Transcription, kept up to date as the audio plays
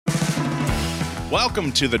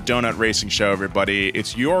Welcome to the Donut Racing Show, everybody.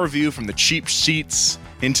 It's your view from the cheap seats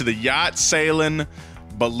into the yacht sailing,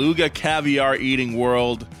 beluga caviar eating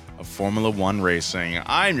world of Formula One racing.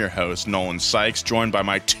 I'm your host, Nolan Sykes, joined by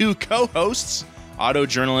my two co-hosts, auto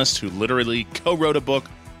journalists who literally co-wrote a book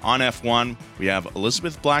on F1. We have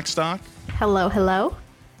Elizabeth Blackstock. Hello, hello.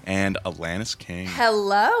 And Alanis King.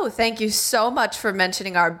 Hello. Thank you so much for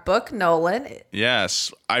mentioning our book, Nolan.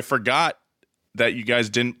 Yes, I forgot that you guys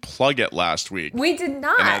didn't plug it last week. We did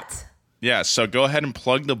not. Yeah, so go ahead and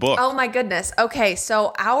plug the book. Oh my goodness. Okay,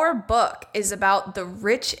 so our book is about the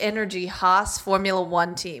Rich Energy Haas Formula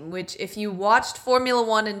One team, which if you watched Formula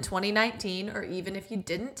One in 2019, or even if you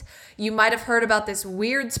didn't, you might have heard about this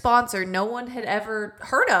weird sponsor no one had ever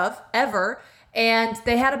heard of, ever, and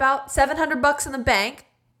they had about $700 in the bank,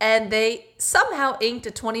 and they somehow inked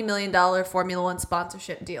a $20 million Formula One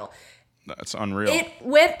sponsorship deal. That's unreal. It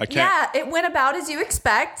went about as you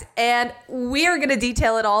expect, and we are going to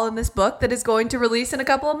detail it all in this book that is going to release in a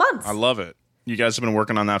couple of months. I love it. You guys have been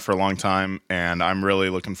working on that for a long time, and I'm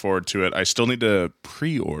really looking forward to it. I still need to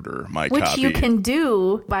pre-order my copy. Which you can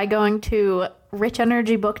do by going to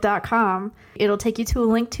richenergybook.com. It'll take you to a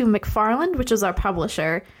link to McFarland, which is our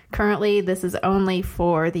publisher. Currently, this is only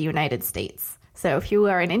for the United States. So if you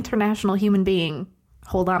are an international human being,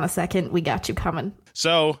 hold on a second, we got you coming.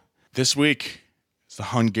 So this week is the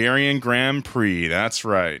Hungarian Grand Prix. That's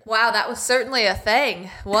right. Wow, that was certainly a thing,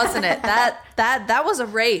 wasn't it? That was a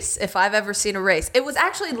race, if I've ever seen a race. It was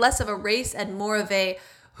actually less of a race and more of a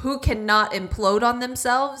who cannot implode on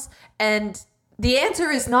themselves. And the answer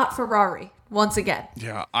is not Ferrari, once again.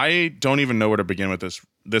 Yeah, I don't even know where to begin with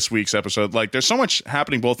this week's episode. Like, there's so much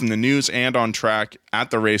happening both in the news and on track at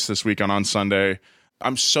the race this week on Sunday.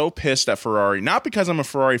 I'm so pissed at Ferrari. Not because I'm a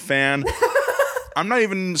Ferrari fan. I'm not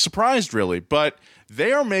even surprised, really, but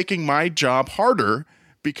they are making my job harder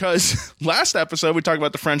because last episode we talked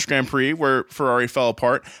about the French Grand Prix where Ferrari fell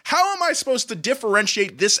apart. How am I supposed to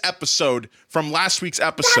differentiate this episode from last week's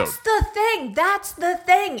episode? That's the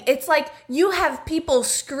thing. It's like you have people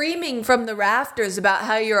screaming from the rafters about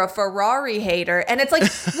how you're a Ferrari hater, and it's like,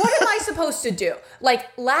 what am I supposed to do? Like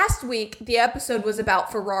last week, the episode was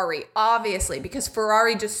about Ferrari, obviously, because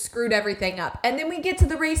Ferrari just screwed everything up. And then we get to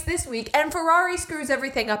the race this week, and Ferrari screws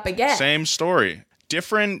everything up again. Same story.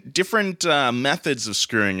 Different methods of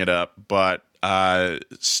screwing it up, but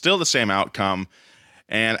still the same outcome.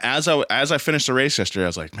 And as I finished the race yesterday, I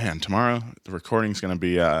was like, man, tomorrow the recording's gonna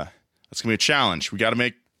be it's gonna be a challenge. We got to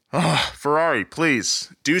make Ferrari,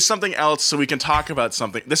 please do something else so we can talk about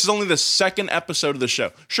something. This is only the second episode of the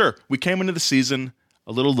show. Sure, we came into the season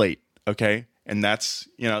a little late, okay, and that's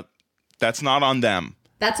not on them.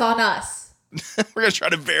 That's on us. We're going to try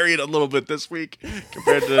to vary it a little bit this week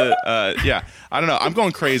compared to, I don't know. I'm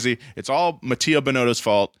going crazy. It's all Mattia Binotto's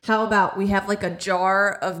fault. How about we have like a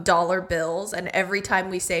jar of dollar bills, and every time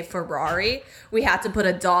we say Ferrari, we have to put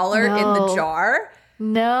 $1 in the jar?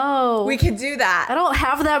 No. We could do that. I don't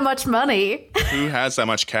have that much money. Who has that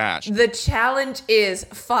much cash? The challenge is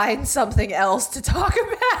find something else to talk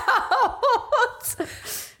about.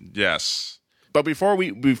 Yes. But before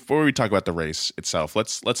we talk about the race itself,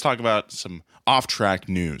 let's talk about some off-track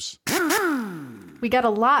news. We got a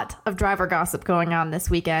lot of driver gossip going on this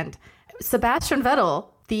weekend. Sebastian Vettel,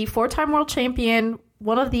 the 4-time world champion,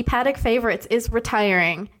 one of the paddock favorites, is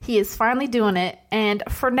retiring. He is finally doing it, and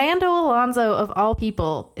Fernando Alonso, of all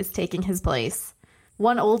people, is taking his place.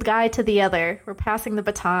 One old guy to the other. We're passing the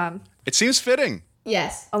baton. It seems fitting.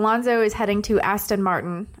 Yes. Alonso is heading to Aston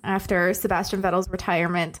Martin after Sebastian Vettel's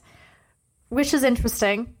retirement, which is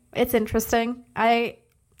interesting. It's interesting. I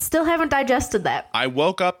still haven't digested that. I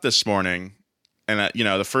woke up this morning, and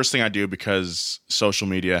the first thing I do, because social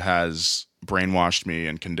media has brainwashed me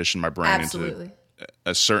and conditioned my brain into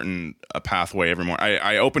a certain pathway every morning.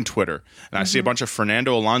 I open Twitter and I see a bunch of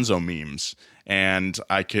Fernando Alonso memes, and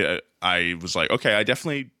I was like, okay,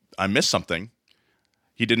 I missed something.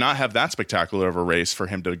 He did not have that spectacular of a race for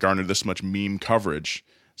him to garner this much meme coverage.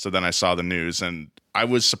 So then I saw the news, and I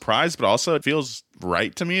was surprised, but also it feels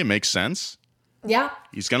right to me. It makes sense. Yeah.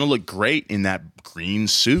 He's going to look great in that green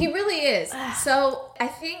suit. He really is. So I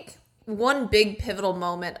think one big pivotal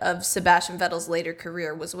moment of Sebastian Vettel's later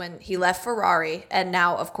career was when he left Ferrari, and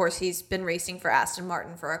now, of course, he's been racing for Aston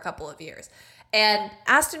Martin for a couple of years. And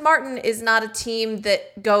Aston Martin is not a team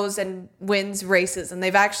that goes and wins races, and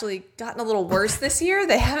they've actually gotten a little worse this year.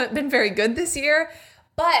 They haven't been very good this year.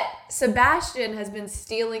 But Sebastian has been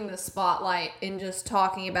stealing the spotlight in just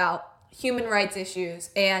talking about human rights issues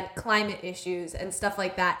and climate issues and stuff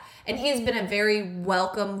like that. And he's been a very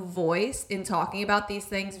welcome voice in talking about these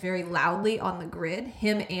things very loudly on the grid,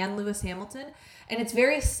 him and Lewis Hamilton. And it's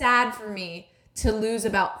very sad for me to lose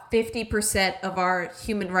about 50% of our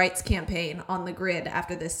human rights campaign on the grid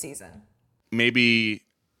after this season. Maybe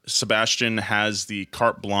Sebastian has the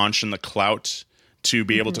carte blanche and the clout to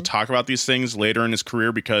be able to talk about these things later in his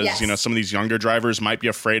career because, some of these younger drivers might be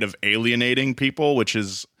afraid of alienating people, which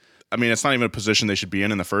is, it's not even a position they should be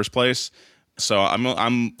in the first place. So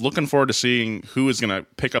I'm looking forward to seeing who is going to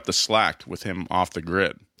pick up the slack with him off the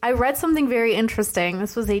grid. I read something very interesting.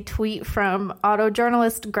 This was a tweet from auto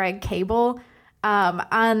journalist Greg Cable.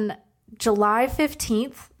 On July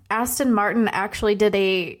 15th, Aston Martin actually did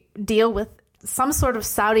a deal with some sort of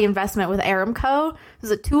Saudi investment with Aramco. It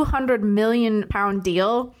was a £200 million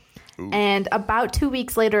deal. Ooh. And about 2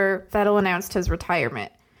 weeks later, Vettel announced his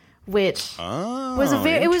retirement, which was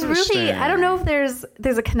it was really, I don't know if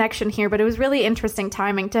there's a connection here, but it was really interesting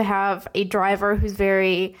timing to have a driver who's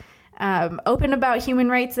very open about human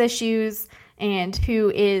rights issues and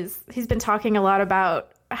he's been talking a lot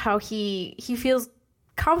about how he feels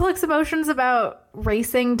complex emotions about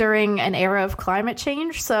racing during an era of climate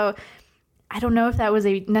change. So I don't know if that was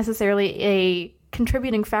necessarily a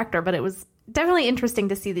contributing factor, but it was definitely interesting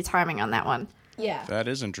to see the timing on that one. Yeah. That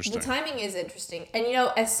is interesting. The timing is interesting. And,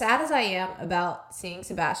 as sad as I am about seeing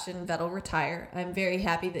Sebastian Vettel retire, I'm very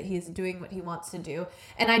happy that he's doing what he wants to do.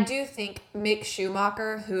 And I do think Mick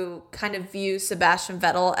Schumacher, who kind of views Sebastian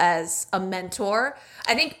Vettel as a mentor,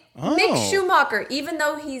 I think Mick Schumacher, even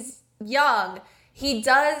though he's young, he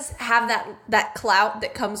does have that clout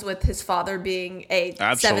that comes with his father being a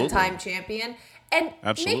seven-time champion. And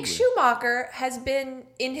Mick Schumacher has been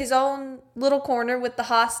in his own little corner with the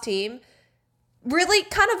Haas team, really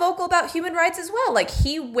kind of vocal about human rights as well. Like,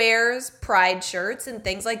 he wears pride shirts and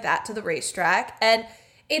things like that to the racetrack. And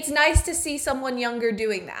it's nice to see someone younger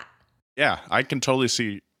doing that. Yeah, I can totally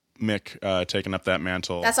see Mick taking up that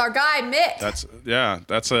mantle. That's our guy, Mick. That's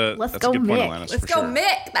a good point, Alanis. Let's go,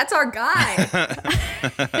 Mick. That's our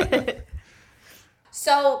guy.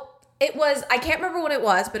 So it was, I can't remember when it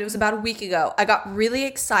was, but it was about a week ago. I got really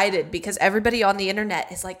excited because everybody on the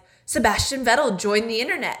internet is like, Sebastian Vettel joined the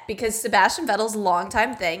internet, because Sebastian Vettel's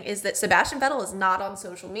longtime thing is that Sebastian Vettel is not on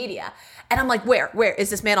social media. And I'm like, where is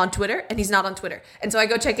this man on Twitter? And he's not on Twitter. And so I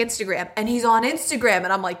go check Instagram and he's on Instagram.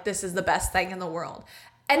 And I'm like, this is the best thing in the world.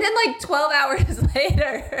 And then 12 hours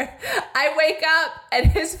later, I wake up and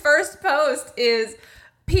his first post is,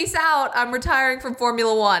 peace out, I'm retiring from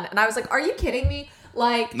Formula One. And I was like, are you kidding me?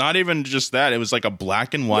 Not even just that. It was like a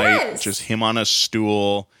black and white, just him on a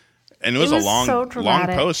stool. And it was a long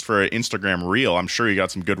post for an Instagram reel. I'm sure you got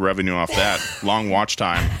some good revenue off that. Long watch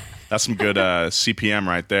time. That's some good CPM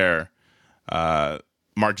right there.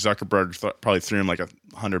 Mark Zuckerberg probably threw him like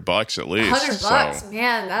 $100 at least. $100,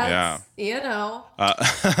 man.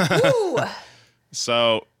 That's Ooh.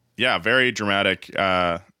 So yeah, very dramatic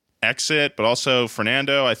exit. But also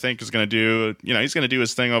Fernando, I think, is going to do. He's going to do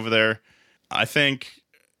his thing over there. I think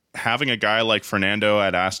having a guy like Fernando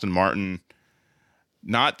at Aston Martin.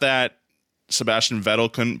 Not that Sebastian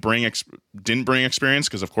Vettel didn't bring experience,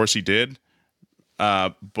 because of course he did.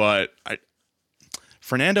 But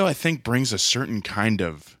Fernando, I think, brings a certain kind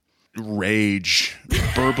of rage,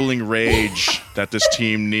 burbling rage that this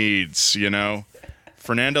team needs.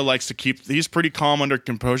 Fernando likes to he's pretty calm under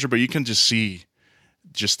composure, but you can just see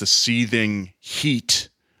the seething heat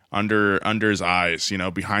under his eyes.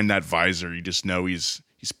 Behind that visor, you just know he's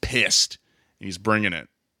pissed. He's bringing it.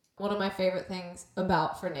 One of my favorite things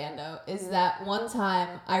about Fernando is that one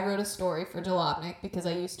time I wrote a story for Jalopnik, because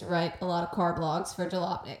I used to write a lot of car blogs for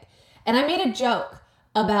Jalopnik. And I made a joke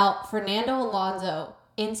about Fernando Alonso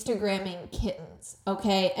Instagramming kittens,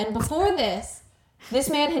 okay? And before this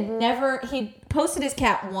man he'd posted his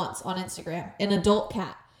cat once on Instagram, an adult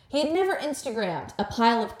cat. He had never Instagrammed a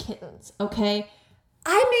pile of kittens, okay?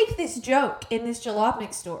 I make this joke in this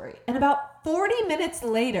Jalopnik story, and about 40 minutes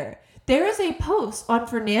later, there is a post on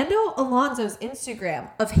Fernando Alonso's Instagram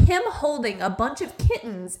of him holding a bunch of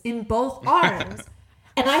kittens in both arms,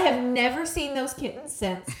 and I have never seen those kittens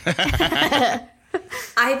since.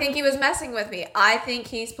 I think he was messing with me. I think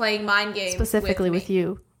he's playing mind games specifically with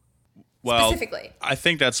you. Well, specifically. I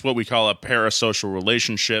think that's what we call a parasocial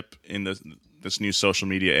relationship in this new social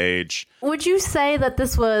media age. Would you say that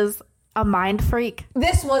this was a mind freak?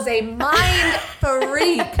 This was a mind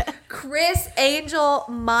freak. Chris Angel,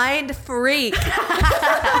 mind freak.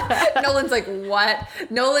 Nolan's like, what?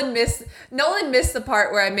 Nolan missed the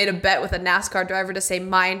part where I made a bet with a NASCAR driver to say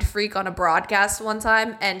mind freak on a broadcast one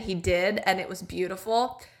time, and he did, and it was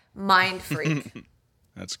beautiful. Mind freak.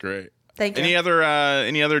 That's great. Thank you. Any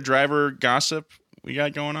other driver gossip we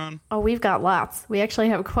got going on? Oh, we've got lots. We actually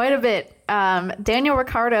have quite a bit. Daniel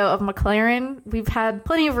Ricciardo of McLaren, we've had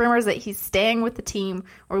plenty of rumors that he's staying with the team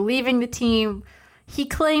or leaving the team. He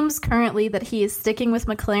claims currently that he is sticking with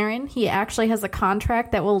McLaren. He actually has a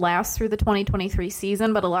contract that will last through the 2023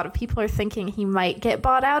 season, but a lot of people are thinking he might get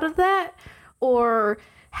bought out of that or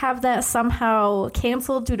have that somehow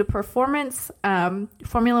canceled due to performance.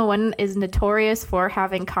 Formula One is notorious for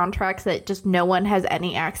having contracts that just no one has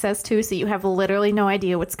any access to, so you have literally no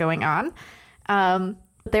idea what's going on.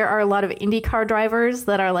 There are a lot of IndyCar drivers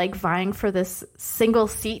that are like vying for this single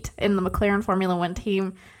seat in the McLaren Formula One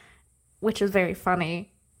team, which is very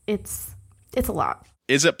funny. It's a lot.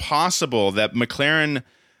 Is it possible that McLaren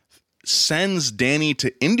sends Danny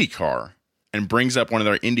to IndyCar and brings up one of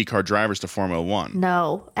their IndyCar drivers to Formula One?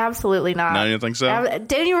 No, absolutely not. No, you don't think so?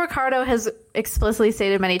 Daniel Ricciardo has explicitly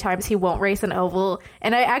stated many times he won't race an oval.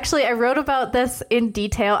 And I wrote about this in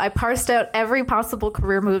detail. I parsed out every possible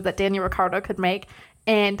career move that Daniel Ricciardo could make.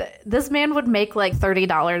 And this man would make like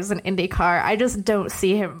 $30 in IndyCar. I just don't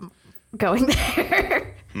see him going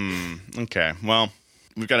there. Okay. Well,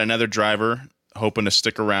 we've got another driver hoping to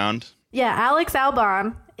stick around. Yeah, Alex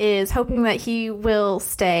Albon is hoping that he will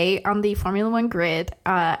stay on the Formula One grid.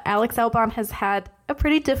 Alex Albon has had a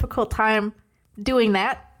pretty difficult time doing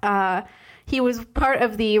that. He was part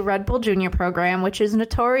of the Red Bull Junior program, which is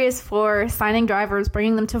notorious for signing drivers,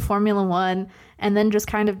 bringing them to Formula One, and then just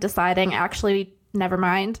kind of deciding, actually, never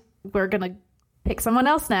mind, we're going to pick someone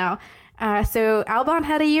else now. So Albon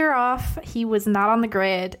had a year off. He was not on the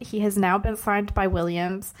grid. He has now been signed by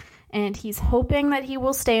Williams. And he's hoping that he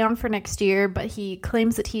will stay on for next year, but he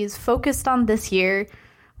claims that he is focused on this year,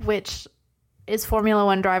 which is Formula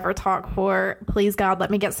One driver talk for, please God, let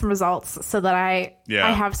me get some results so that I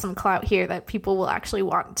have some clout here that people will actually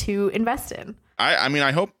want to invest in. I mean,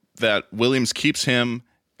 I hope that Williams keeps him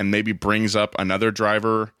and maybe brings up another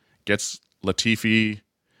driver, gets Latifi,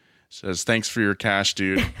 says, thanks for your cash,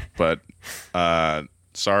 dude, but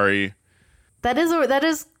sorry. That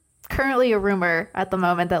is currently a rumor at the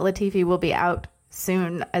moment that Latifi will be out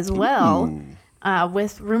soon as well,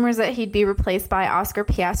 with rumors that he'd be replaced by Oscar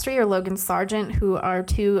Piastri or Logan Sargent, who are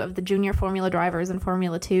two of the junior Formula drivers in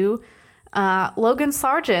Formula 2. Logan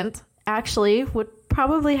Sargent actually would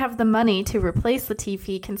probably have the money to replace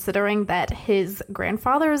Latifi, considering that his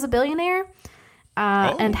grandfather is a billionaire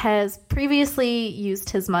and has previously used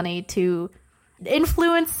his money to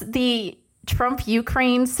influence the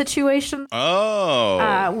Trump-Ukraine situation,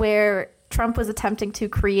 where Trump was attempting to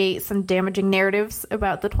create some damaging narratives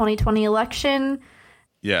about the 2020 election.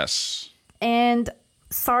 Yes. And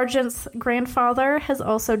Sargent's grandfather has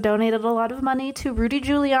also donated a lot of money to Rudy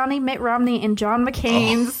Giuliani, Mitt Romney, and John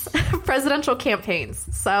McCain's presidential campaigns.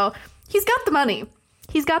 So he's got the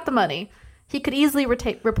money. He could easily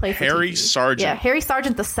replace Harry Sargent. Yeah, Harry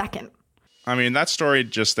Sargent II. I mean, that story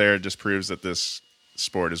just proves that this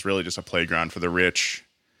sport is really just a playground for the rich.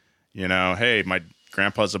 You know, hey, my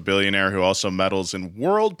grandpa's a billionaire who also meddles in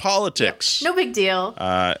world politics. Yep. No big deal.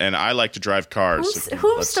 And I like to drive cars.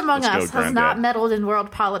 Who's among us has not meddled in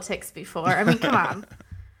world politics before? I mean, come on.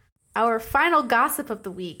 Our final gossip of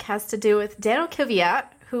the week has to do with Daniel Kvyat,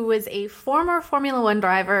 who was a former Formula One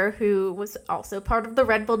driver who was also part of the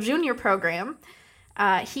Red Bull Junior program.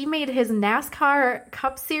 He made his NASCAR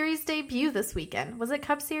Cup Series debut this weekend. Was it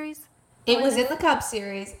Cup Series? It was in the Cup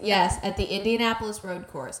Series, yes, at the Indianapolis Road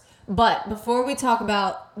Course. But before we talk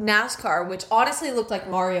about NASCAR, which honestly looked like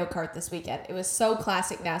Mario Kart this weekend, it was so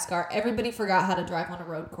classic NASCAR. Everybody forgot how to drive on a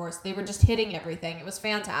road course. They were just hitting everything. It was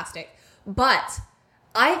fantastic. But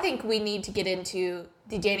I think we need to get into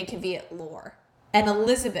the Danny Kvyat lore. And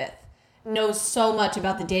Elizabeth knows so much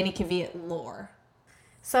about the Danny Kvyat lore.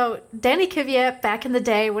 So Danny Kvyat, back in the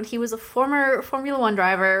day when he was a former Formula One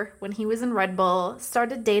driver, when he was in Red Bull,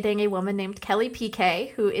 started dating a woman named Kelly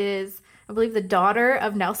Piquet, who is, I believe, the daughter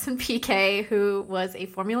of Nelson Piquet, who was a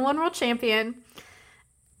Formula One world champion.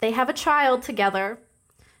 They have a child together.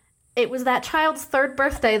 It was that child's third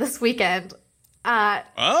birthday this weekend. Daniel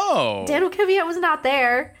Kvyat was not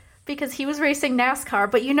there because he was racing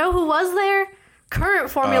NASCAR, but you know who was there? Current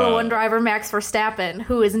Formula One driver Max Verstappen,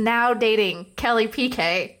 who is now dating Kelly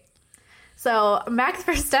Piquet. So Max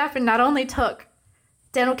Verstappen not only took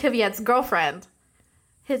Daniel Kvyat's girlfriend,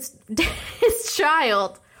 his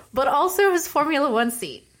child, but also his Formula One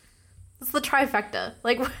seat. It's the trifecta.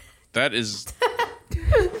 Like, that is.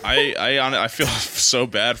 I feel so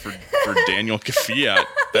bad for Daniel Kvyat.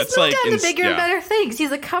 That's like the bigger and better things.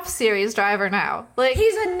 He's a Cup Series driver now. Like,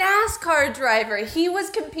 he's a NASCAR driver. He was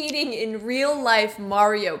competing in real life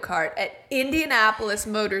Mario Kart at Indianapolis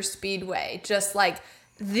Motor Speedway, just like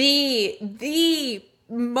the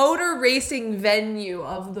motor racing venue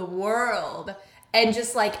of the world and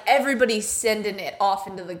just like everybody's sending it off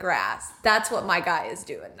into the grass. That's what my guy is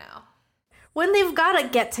doing now. When they've got a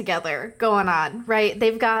get-together going on, right?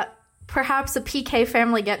 They've got perhaps a PK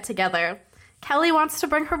family get-together. Kelly wants to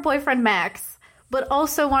bring her boyfriend, Max, but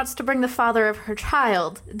also wants to bring the father of her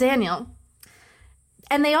child, Daniel.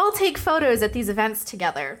 And they all take photos at these events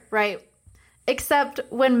together, right? Except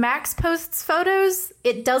when Max posts photos,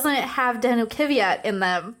 it doesn't have Daniel Kvyat in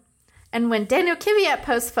them. And when Daniel Kvyat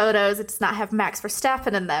posts photos, it does not have Max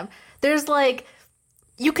Verstappen in them. There's like...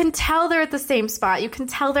 You can tell they're at the same spot. You can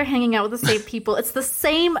tell they're hanging out with the same people. It's the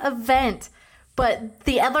same event, but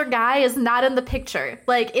the other guy is not in the picture.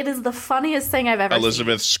 Like, it is the funniest thing I've ever seen.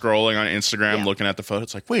 Elizabeth scrolling on Instagram, looking at the photo.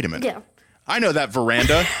 It's like, wait a minute. Yeah. I know that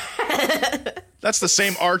veranda. That's the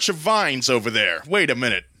same arch of vines over there. Wait a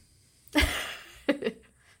minute.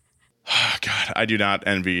 Oh, God, I do not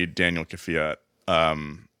envy Daniel Kvyat.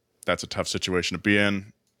 That's a tough situation to be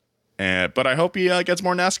in. But I hope he gets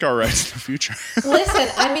more NASCAR rides in the future. Listen,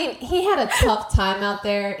 I mean, he had a tough time out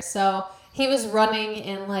there. So he was running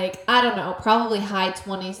in like, I don't know, probably high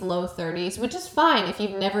 20s, low 30s, which is fine if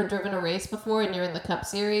you've never driven a race before and you're in the Cup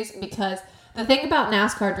Series. Because the thing about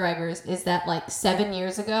NASCAR drivers is that like 7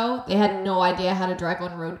 years ago, they had no idea how to drive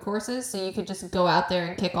on road courses. So you could just go out there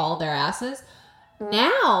and kick all their asses.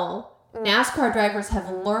 Now... NASCAR drivers have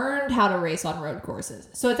learned how to race on road courses.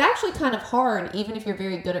 So it's actually kind of hard, even if you're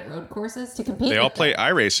very good at road courses, to compete. They all play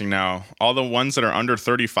iRacing now. All the ones that are under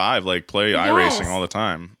 35 like play iRacing all the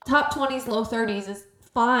time. Top 20s, low 30s is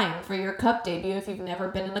fine for your Cup debut if you've never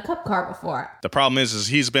been in a Cup car before. The problem is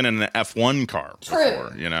he's been in an F1 car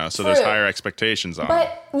before, you know, so there's higher expectations on him.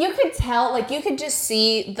 But you could tell, like, you could just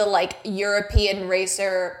see the, like, European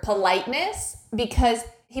racer politeness because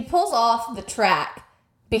he pulls off the track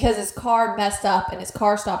because his car messed up and his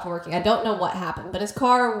car stopped working. I don't know what happened, but his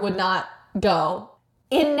car would not go.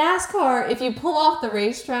 In NASCAR, if you pull off the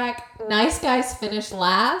racetrack, nice guys finish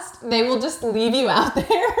last. They will just leave you out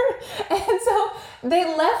there. And so they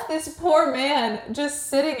left this poor man just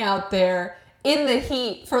sitting out there in the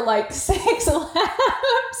heat for like 6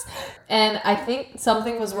 laps. And I think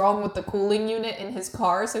something was wrong with the cooling unit in his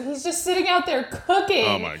car. So he's just sitting out there cooking.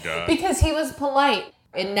 Oh my God. Because he was polite.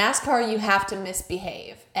 In NASCAR, you have to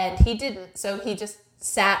misbehave. And he didn't. So he just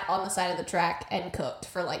sat on the side of the track and cooked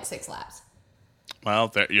for like 6 laps.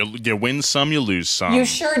 Well, you win some, you lose some. You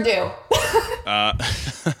sure do.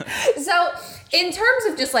 So, in terms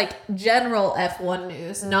of just like general F1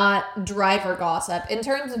 news, not driver gossip, in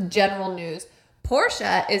terms of general news,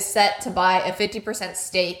 Porsche is set to buy a 50%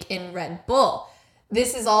 stake in Red Bull.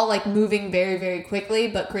 This is all like moving very, very quickly,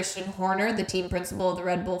 but Christian Horner, the team principal of the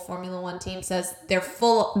Red Bull Formula One team, says they're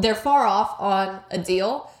far off on a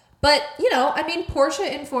deal. But, you know, I mean, Porsche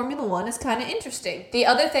in Formula One is kind of interesting. The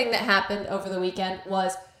other thing that happened over the weekend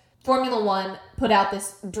was Formula One put out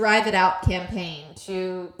this Drive It Out campaign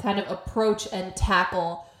to kind of approach and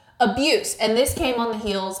tackle abuse. And this came on the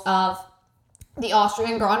heels of the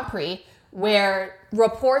Austrian Grand Prix, where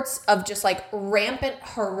reports of just like rampant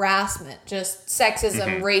harassment, just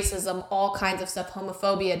sexism, racism, all kinds of stuff,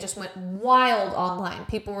 homophobia just went wild online.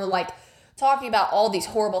 People were like talking about all these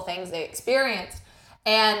horrible things they experienced.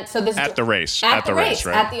 And so this at the race, right?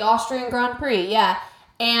 At the Austrian Grand Prix, yeah.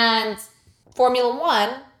 And Formula One,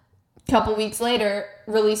 a couple weeks later,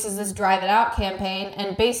 releases this Drive It Out campaign,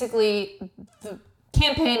 and basically the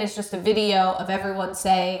campaign is just a video of everyone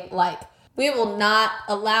saying like, we will not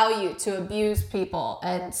allow you to abuse people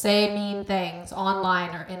and say mean things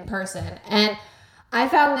online or in person. And I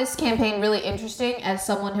found this campaign really interesting as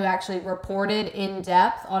someone who actually reported in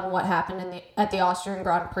depth on what happened at the Austrian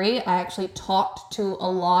Grand Prix. I actually talked to a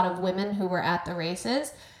lot of women who were at the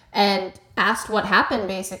races and asked what happened,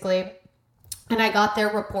 basically. And I got their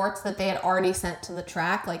reports that they had already sent to the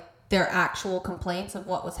track, like their actual complaints of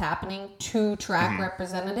what was happening to track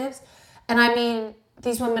representatives. And I mean,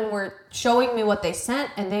 these women were showing me what they sent,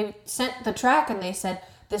 and they sent the track, and they said,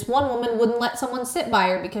 this one woman wouldn't let someone sit by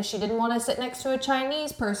her because she didn't want to sit next to a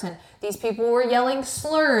Chinese person. These people were yelling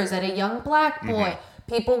slurs at a young black boy.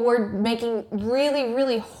 People were making really,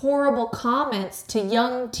 really horrible comments to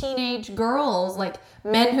young teenage girls, like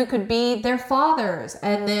men who could be their fathers.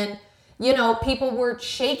 And then, you know, people were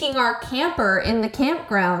shaking our camper in the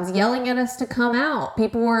campgrounds, yelling at us to come out.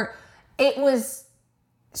 It was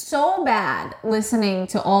so bad listening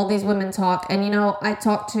to all these women talk. And, you know, I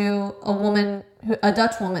talked to a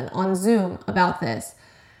Dutch woman on Zoom about this.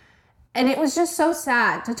 And it was just so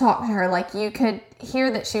sad to talk to her. Like, you could hear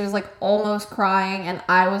that she was like almost crying, and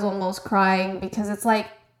I was almost crying, because it's like,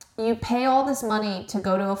 you pay all this money to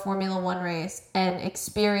go to a Formula One race and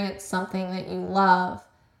experience something that you love,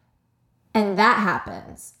 and that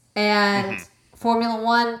happens. And Formula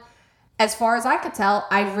One, as far as I could tell,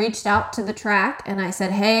 I reached out to the track and I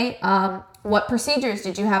said, hey, what procedures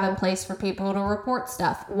did you have in place for people to report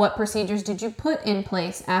stuff? What procedures did you put in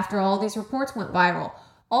place after all these reports went viral?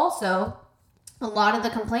 Also, a lot of the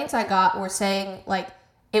complaints I got were saying, like,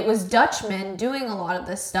 it was Dutchmen doing a lot of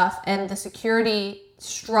this stuff, and the security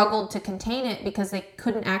struggled to contain it because they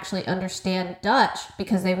couldn't actually understand Dutch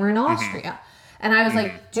because they were in Austria. And I was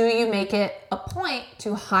like, do you make it a point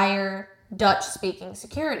to hire Dutch-speaking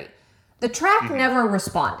security? The track never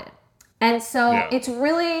responded. And so it's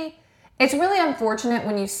really unfortunate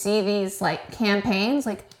when you see these like campaigns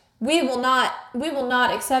like we will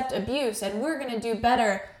not accept abuse and we're going to do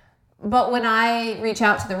better. But when I reach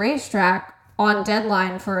out to the racetrack on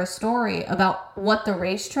deadline for a story about what the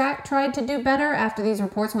racetrack tried to do better after these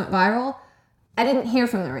reports went viral, I didn't hear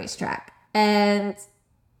from the racetrack. And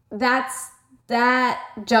that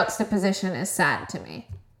juxtaposition is sad to me.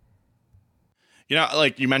 You know,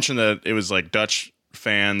 like you mentioned that it was like Dutch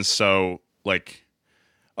fans, so like,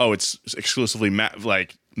 oh, it's exclusively Max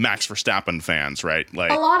Verstappen fans, right?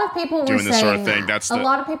 Like a lot of people were doing this sort of saying thing. that. A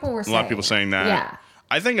lot of people were saying that. Yeah.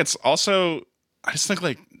 I think it's also, I just think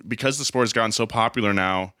like because the sport has gotten so popular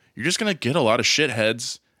now, you're just gonna get a lot of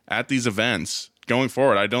shitheads at these events going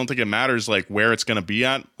forward. I don't think it matters like where it's gonna be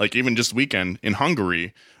at. Like even just weekend in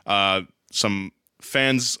Hungary, some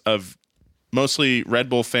fans of mostly Red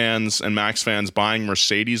Bull fans and Max fans buying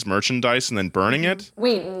Mercedes merchandise and then burning it.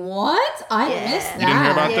 Wait, what? I missed that. You didn't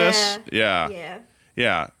hear about this?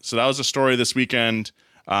 Yeah. So that was a story this weekend.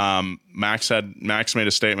 Max made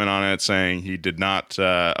a statement on it saying he did not,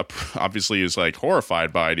 obviously he was like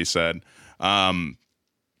horrified by it, he said.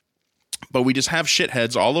 But we just have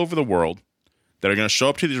shitheads all over the world that are going to show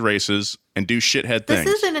up to these races and do shithead things.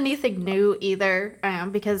 This isn't anything new either,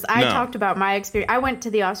 because I talked about my experience. I went to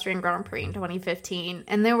the Austrian Grand Prix in 2015,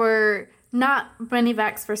 and there were not many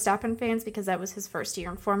Max Verstappen fans because that was his first year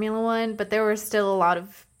in Formula One, but there were still a lot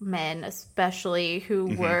of men, especially,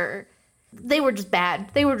 who were just bad.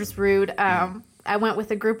 They were just rude. I went with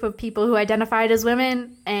a group of people who identified as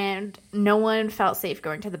women, and no one felt safe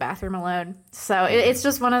going to the bathroom alone. So it's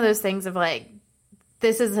just one of those things of like,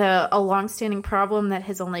 this is a long-standing problem that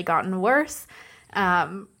has only gotten worse.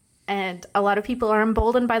 And a lot of people are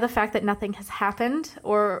emboldened by the fact that nothing has happened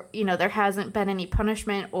or, there hasn't been any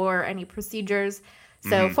punishment or any procedures.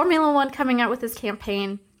 So Formula One coming out with this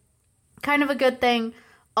campaign, kind of a good thing.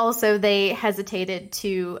 Also, they hesitated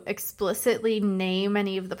to explicitly name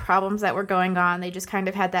any of the problems that were going on. They just kind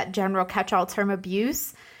of had that general catch-all term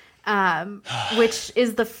abuse, which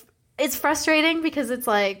is it's frustrating because it's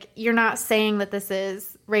like you're not saying that this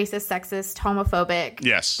is racist, sexist, homophobic.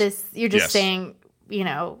 Yes. You're just saying,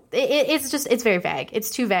 it's very vague. It's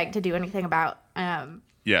too vague to do anything about.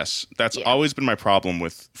 Yes, that's always been my problem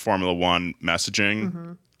with Formula One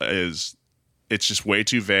messaging is it's just way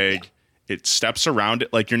too vague. It steps around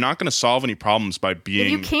it. Like you're not going to solve any problems by being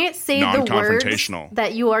if you can't say non-confrontational. The words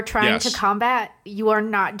that you are trying to combat, you are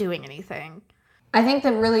not doing anything. I think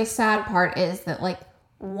the really sad part is that like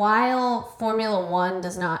while Formula One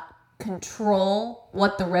does not control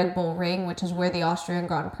what the Red Bull Ring, which is where the Austrian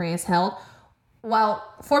Grand Prix is held,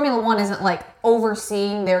 while Formula One isn't like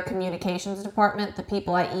overseeing their communications department, the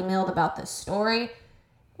people I emailed about this story,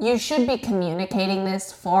 you should be communicating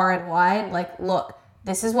this far and wide. Like, look,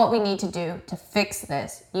 this is what we need to do to fix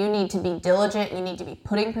this. You need to be diligent. You need to be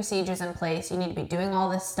putting procedures in place. You need to be doing all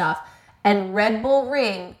this stuff. And Red Bull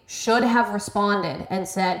Ring should have responded and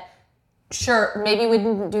said, sure, maybe we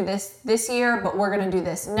didn't do this year, but we're going to do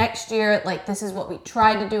this next year. Like, this is what we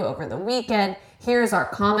tried to do over the weekend. Here's our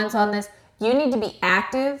comments on this. You need to be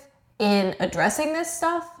active in addressing this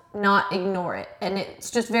stuff, not ignore it. And it's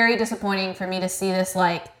just very disappointing for me to see this,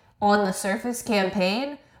 like, on the surface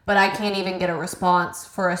campaign, but I can't even get a response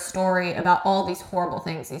for a story about all these horrible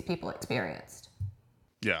things these people experienced.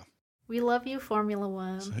 Yeah. We love you, Formula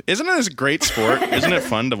One. Isn't it a great sport? Isn't it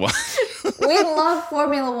fun to watch? We love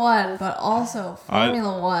Formula One, but also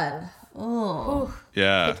Formula One. Oh.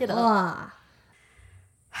 Yeah. Pick it up.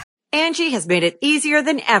 Angie has made it easier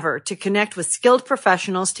than ever to connect with skilled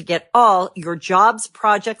professionals to get all your jobs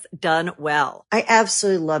projects done well. I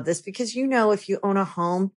absolutely love this because, if you own a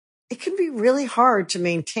home, it can be really hard to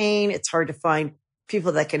maintain. It's hard to find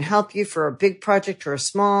people that can help you for a big project or a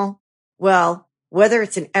small. Well, whether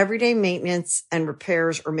it's in everyday maintenance and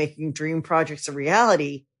repairs or making dream projects a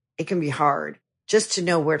reality, it can be hard just to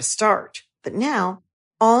know where to start. But now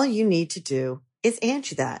all you need to do is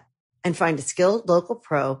Angie that. and find a skilled local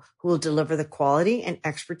pro who will deliver the quality and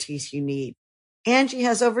expertise you need. Angie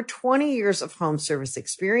has over 20 years of home service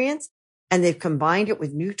experience, and they've combined it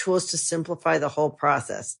with new tools to simplify the whole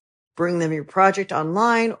process. Bring them your project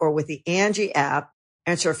online or with the Angie app,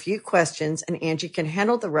 answer a few questions, and Angie can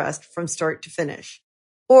handle the rest from start to finish.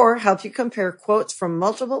 Or help you compare quotes from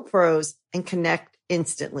multiple pros and connect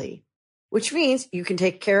instantly, which means you can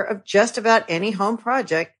take care of just about any home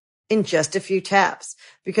project in just a few taps.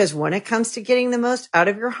 Because when it comes to getting the most out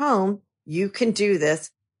of your home, you can do this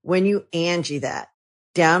when you Angie that.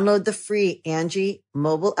 Download the free Angie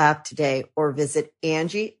mobile app today or visit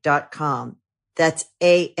Angie.com. That's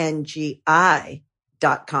ANGI.com.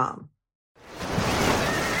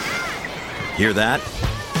 Hear that?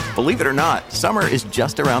 Believe it or not, summer is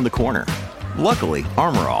just around the corner. Luckily,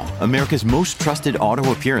 Armor All, America's most trusted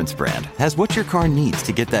auto appearance brand, has what your car needs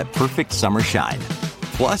to get that perfect summer shine.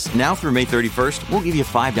 Plus, now through May 31st, we'll give you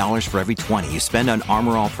 $5 for every $20 you spend on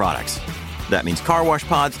Armor All products. That means car wash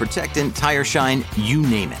pods, protectant, tire shine, you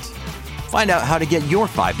name it. Find out how to get your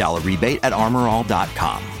 $5 rebate at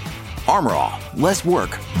armorall.com. Armor All, less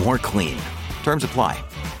work, more clean. Terms apply.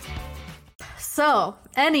 So,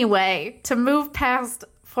 anyway, to move past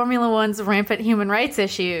Formula One's rampant human rights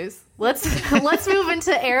issues, let's move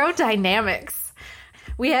into aerodynamics.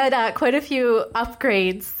 We had quite a few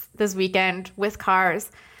upgrades this weekend with cars.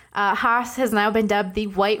 Haas has now been dubbed the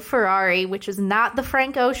White Ferrari, which is not the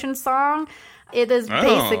Frank Ocean song. It is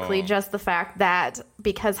basically just the fact that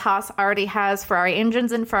because Haas already has Ferrari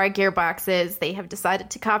engines and Ferrari gearboxes, they have decided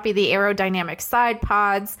to copy the aerodynamic side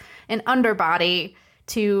pods and underbody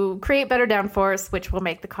to create better downforce, which will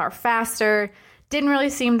make the car faster. Didn't really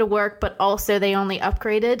seem to work, but also they only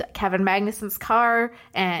upgraded Kevin Magnussen's car,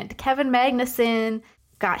 and Kevin Magnussen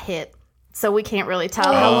got hit. So we can't really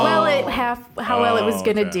tell how well it was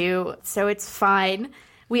going to do. So it's fine.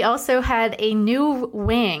 We also had a new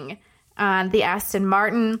wing on the Aston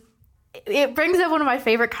Martin. It brings up one of my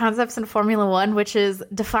favorite concepts in Formula One, which is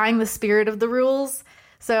defying the spirit of the rules.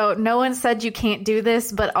 So no one said you can't do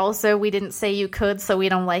this, but also we didn't say you could, so we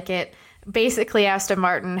don't like it. Basically, Aston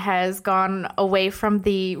Martin has gone away from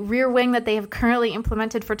the rear wing that they have currently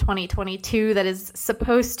implemented for 2022 that is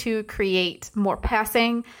supposed to create more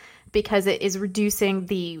passing, because it is reducing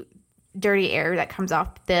the dirty air that comes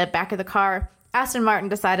off the back of the car. Aston Martin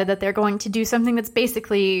decided that they're going to do something that's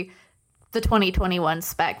basically the 2021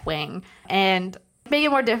 spec wing and make it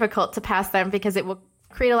more difficult to pass them because it will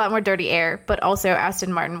create a lot more dirty air, but also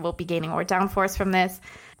Aston Martin will be gaining more downforce from this.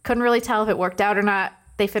 Couldn't really tell if it worked out or not.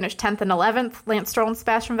 They finished 10th and 11th, Lance Stroll and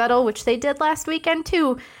Sebastian Vettel, which they did last weekend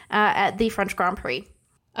too at the French Grand Prix.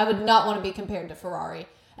 I would not want to be compared to Ferrari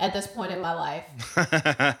at this point in my life.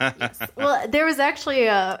 Yes. Well, there was actually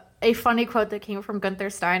a funny quote that came from Gunther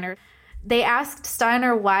Steiner. They asked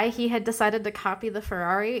Steiner why he had decided to copy the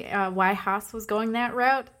Ferrari, why Haas was going that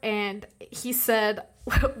route, and he said,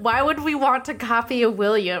 "Why would we want to copy a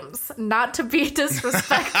Williams? Not to be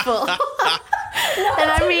disrespectful."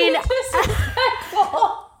 And I mean,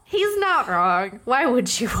 he's not wrong. Why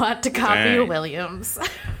would you want to copy a Williams?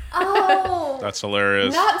 Oh, that's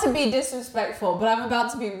hilarious. Not to be disrespectful, but I'm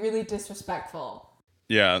about to be really disrespectful.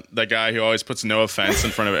 Yeah, that guy who always puts no offense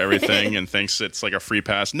in front of everything and thinks it's like a free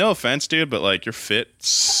pass. No offense, dude, but like your fit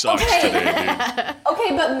sucks today, dude.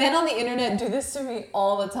 Okay, but men on the internet do this to me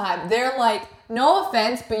all the time. They're like, no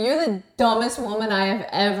offense, but you're the dumbest woman I have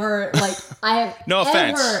ever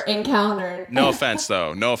encountered. No offense,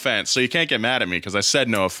 though. No offense. So you can't get mad at me because I said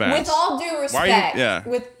no offense. With all due respect. Why are you, yeah.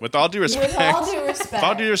 With all due respect. With all due respect. With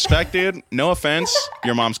all due respect, dude. No offense.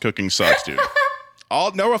 Your mom's cooking sucks, dude.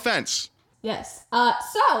 No offense. Yes.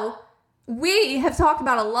 So we have talked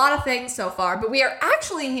about a lot of things so far, but we are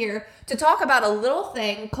actually here to talk about a little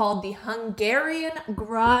thing called the Hungarian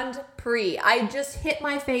Grand Prix. I just hit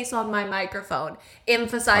my face on my microphone,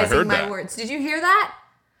 emphasizing my words. Did you hear that?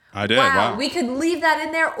 I did. Wow. We could leave that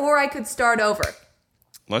in there, or I could start over.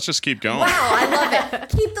 Let's just keep going. Wow, I love it.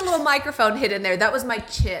 Keep the little microphone hit in there. That was my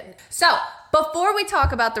chin. So, before we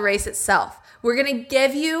talk about the race itself, we're going to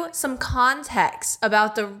give you some context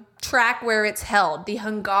about the track where it's held, the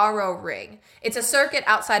Hungaroring. It's a circuit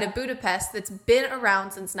outside of Budapest that's been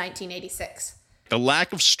around since 1986. The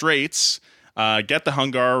lack of straights get the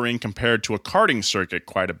Hungaroring compared to a karting circuit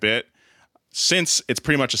quite a bit, since it's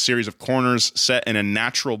pretty much a series of corners set in a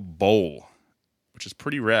natural bowl, which is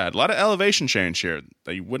pretty rad. A lot of elevation change here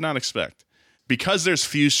that you would not expect. Because there's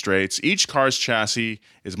few straights, each car's chassis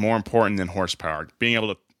is more important than horsepower. Being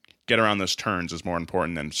able to get around those turns is more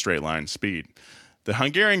important than straight line speed. The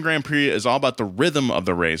Hungarian Grand Prix is all about the rhythm of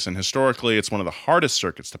the race, and historically, it's one of the hardest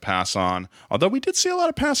circuits to pass on, although we did see a lot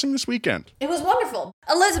of passing this weekend. It was wonderful.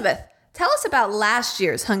 Elizabeth, Tell us about last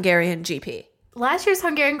year's Hungarian GP. Last year's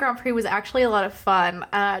Hungarian Grand Prix was actually a lot of fun.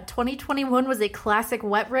 2021 was a classic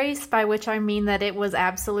wet race, by which I mean that it was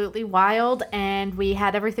absolutely wild, and we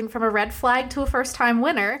had everything from a red flag to a first-time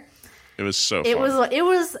winner. It was so fun.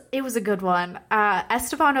 It was a good one.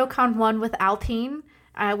 Esteban Ocon won with Alpine,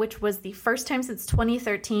 which was the first time since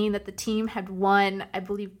 2013 that the team had won. I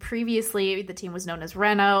believe previously the team was known as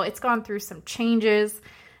Renault. It's gone through some changes.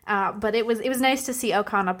 But it was nice to see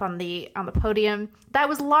Ocon up on the podium. That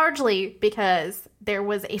was largely because there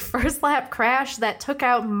was a first lap crash that took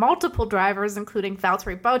out multiple drivers, including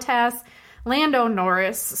Valtteri Bottas, Lando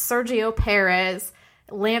Norris, Sergio Perez,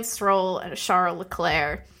 Lance Stroll, and Charles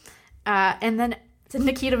Leclerc. And then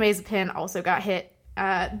Nikita Mazepin also got hit.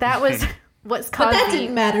 That was what's causing. But that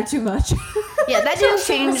didn't matter too much. Yeah, that didn't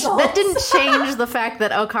change. That didn't change the fact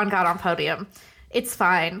that Ocon got on podium. It's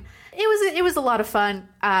fine. It was a lot of fun.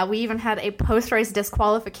 We even had a post-race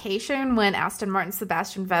disqualification when Aston Martin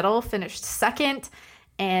Sebastian Vettel finished second,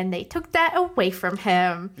 and they took that away from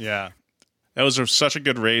him. Yeah, that was such a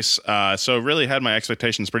good race. So really had my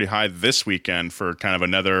expectations pretty high this weekend for kind of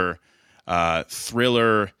another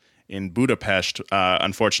thriller in Budapest.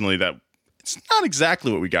 Unfortunately, that it's not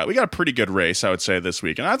exactly what we got. We got a pretty good race, I would say, this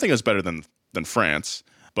week, and I think it was better than France.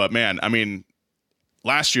 But man, I mean,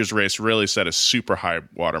 last year's race really set a super high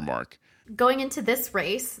watermark. Going into this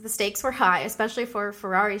race, the stakes were high, especially for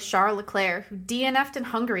Ferrari's Charles Leclerc, who DNF'd in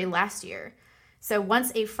Hungary last year. So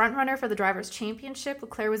once a frontrunner for the Drivers' Championship,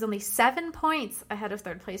 Leclerc was only 7 points ahead of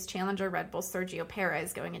third-place challenger Red Bull's Sergio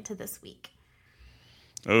Perez going into this week.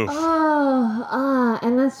 Oof.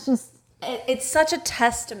 And that's just... It's such a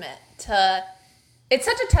testament to... It's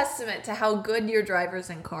such a testament to how good your drivers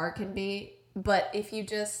and car can be, but if you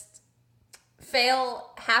just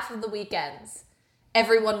fail half of the weekends,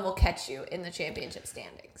 everyone will catch you in the championship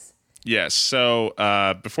standings. Yes. So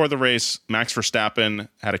before the race, Max Verstappen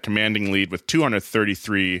had a commanding lead with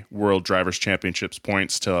 233 World Drivers' Championships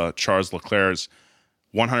points to Charles Leclerc's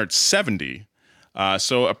 170.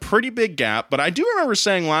 So a pretty big gap. But I do remember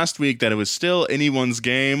saying last week that it was still anyone's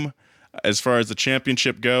game as far as the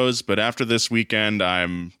championship goes. But after this weekend,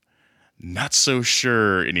 I'm not so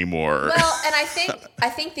sure anymore. Well, and I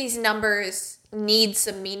think these numbers need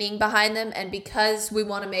some meaning behind them, and because we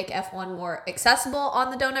want to make F1 more accessible on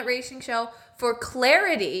the Donut Racing Show, for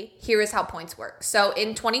clarity, here is how points work. So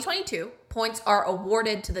in 2022, points are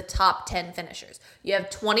awarded to the top 10 finishers. You have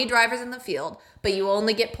 20 drivers in the field, but you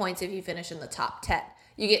only get points if you finish in the top 10.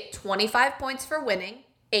 You get 25 points for winning,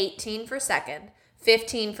 18 for second,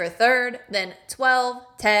 15 for third, then 12,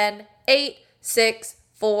 10, 8, 6,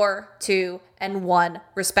 4, 2, and 1,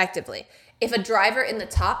 respectively. If a driver in the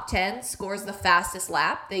top 10 scores the fastest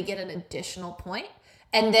lap, they get an additional point.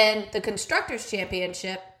 And then the Constructors'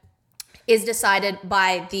 Championship is decided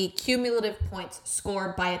by the cumulative points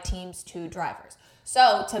scored by a team's 2 drivers.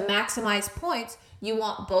 So to maximize points, you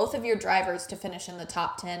want both of your drivers to finish in the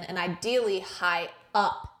top 10 and ideally high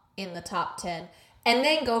up in the top 10, and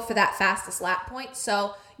then go for that fastest lap point.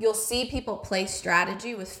 So you'll see people play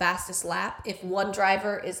strategy with fastest lap. If one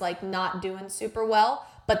driver is like not doing super well,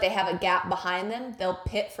 but they have a gap behind them, they'll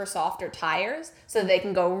pit for softer tires so they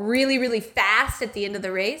can go really, really fast at the end of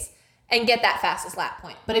the race and get that fastest lap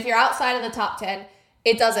point. But if you're outside of the top 10,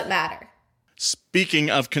 it doesn't matter.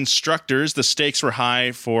 Speaking of constructors, the stakes were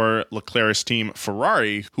high for Leclerc's team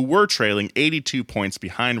Ferrari, who were trailing 82 points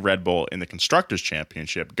behind Red Bull in the Constructors'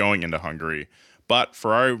 Championship going into Hungary. But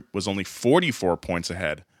Ferrari was only 44 points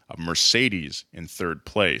ahead of Mercedes in third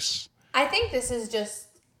place. I think this is just,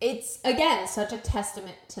 it's, again, such a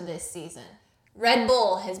testament to this season. Red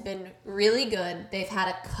Bull has been really good. They've had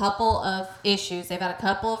a couple of issues. They've had a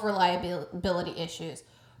couple of reliability issues.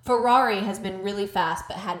 Ferrari has been really fast,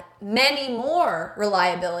 but had many more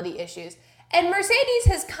reliability issues. And Mercedes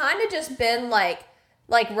has kind of just been like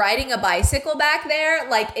riding a bicycle back there.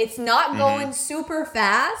 Like, it's not going super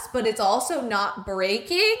fast, but it's also not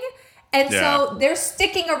braking. And so they're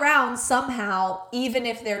sticking around somehow, even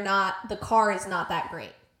if they're not, the car is not that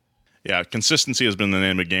great. Yeah, consistency has been the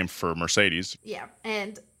name of the game for Mercedes. Yeah,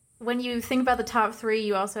 and when you think about the top 3,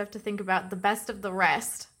 you also have to think about the best of the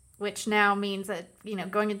rest, which now means that, you know,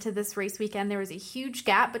 going into this race weekend, there was a huge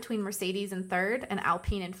gap between Mercedes in third and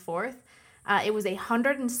Alpine in fourth. It was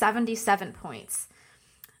 177 points.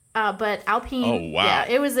 But Alpine, oh, wow. Yeah,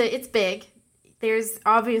 it's big. There's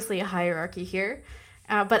obviously a hierarchy here.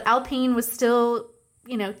 But Alpine was still,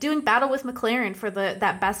 you know, doing battle with McLaren for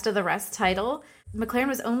that best of the rest title. McLaren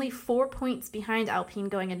was only 4 points behind Alpine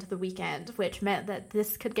going into the weekend, which meant that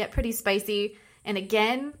this could get pretty spicy. And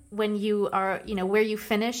again, when you are, where you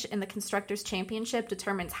finish in the Constructors' Championship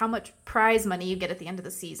determines how much prize money you get at the end of the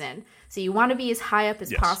season. So you want to be as high up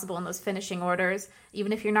as possible in those finishing orders,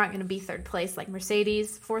 even if you're not going to be third place like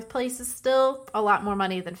Mercedes. Fourth place is still a lot more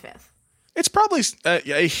money than fifth. It's probably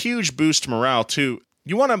a huge boost to morale, too.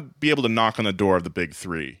 You want to be able to knock on the door of the big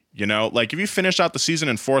three, Like, if you finish out the season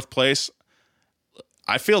in fourth place,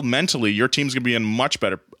 I feel mentally your team's going to be in much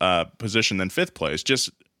better position than fifth place. Just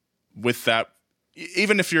with that,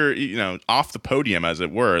 even if you're, off the podium, as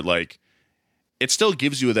it were, like, it still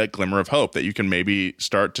gives you that glimmer of hope that you can maybe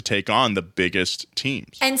start to take on the biggest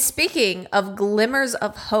teams. And speaking of glimmers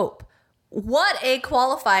of hope, what a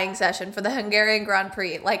qualifying session for the Hungarian Grand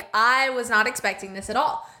Prix. Like, I was not expecting this at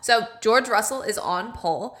all. So George Russell is on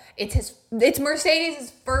pole. It's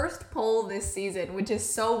Mercedes' first pole this season, which is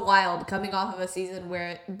so wild coming off of a season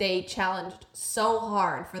where they challenged so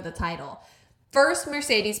hard for the title. First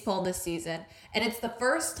Mercedes pole this season, and it's the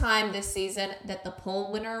first time this season that the pole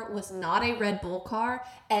winner was not a Red Bull car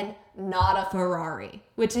and not a Ferrari,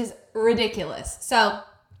 which is ridiculous. So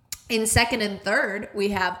in second and third,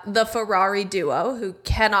 we have the Ferrari duo, who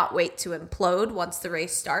cannot wait to implode once the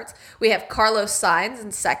race starts. We have Carlos Sainz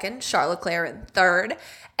in second, Charles Leclerc in third.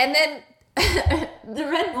 And then the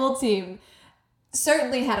Red Bull team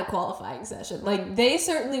certainly had a qualifying session. Like, they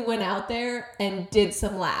certainly went out there and did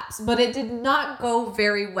some laps, but it did not go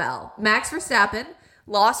very well. Max Verstappen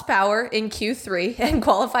lost power in Q3 and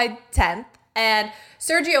qualified 10th. And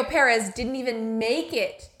Sergio Perez didn't even make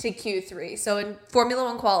it to Q3. So in Formula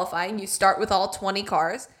One qualifying, you start with all 20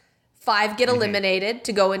 cars. 5 get eliminated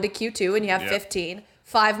to go into Q2, and you have 15.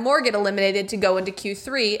 5 more get eliminated to go into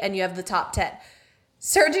Q3, and you have the top 10.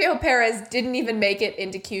 Sergio Perez didn't even make it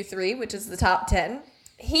into Q3, which is the top 10.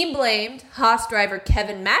 He blamed Haas driver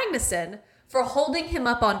Kevin Magnussen for holding him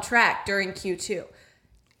up on track during Q2.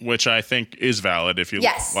 Which I think is valid if you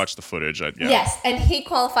watch the footage. Yes, and he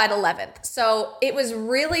qualified 11th. So it was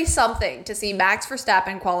really something to see Max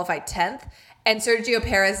Verstappen qualify 10th and Sergio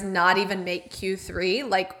Perez not even make Q3.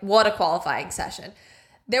 Like, what a qualifying session.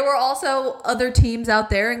 There were also other teams out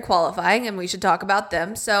there in qualifying, and we should talk about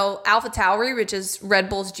them. So AlphaTauri, which is Red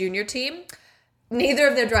Bull's junior team, neither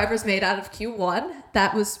of their drivers made out of Q1.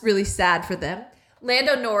 That was really sad for them.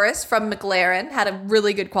 Lando Norris from McLaren had a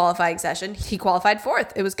really good qualifying session. He qualified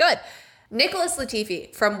 4th. It was good. Nicholas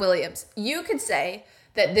Latifi from Williams. You could say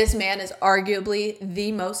that this man is arguably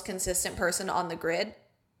the most consistent person on the grid,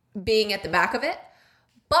 being at the back of it.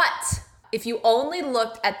 But if you only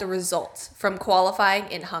looked at the results from qualifying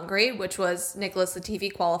in Hungary, which was Nicholas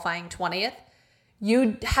Latifi qualifying 20th,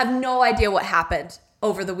 you'd have no idea what happened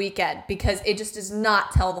over the weekend because it just does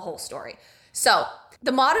not tell the whole story. So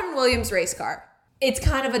the modern Williams race car, it's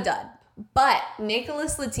kind of a dud. But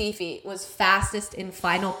Nicholas Latifi was fastest in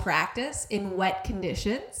final practice in wet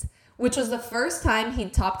conditions, which was the first time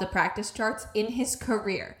he'd topped the practice charts in his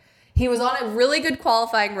career. He was on a really good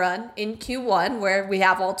qualifying run in Q1, where we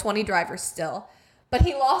have all 20 drivers still. But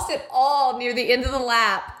he lost it all near the end of the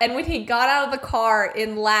lap. And when he got out of the car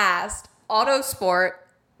in last, Autosport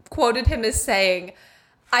quoted him as saying,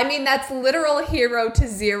 "I mean, that's literal 0 to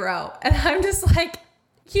 0." And I'm just like,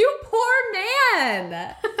 you poor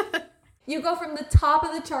man. You go from the top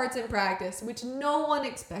of the charts in practice, which no one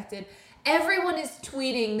expected. Everyone is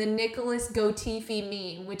tweeting the Nicholas Goatifi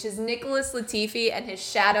meme, which is Nicholas Latifi and his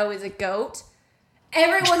shadow is a goat.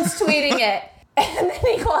 Everyone's tweeting it. And then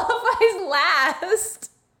he qualifies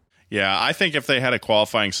last. Yeah, I think if they had a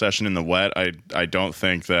qualifying session in the wet, I don't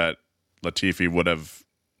think that Latifi would have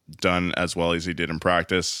done as well as he did in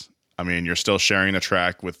practice. I mean, you're still sharing the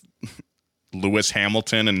track with Lewis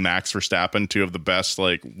Hamilton and Max Verstappen, two of the best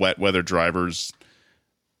wet weather drivers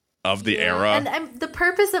of the era. And the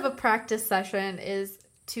purpose of a practice session is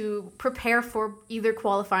to prepare for either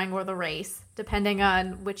qualifying or the race, depending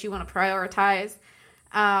on which you want to prioritize.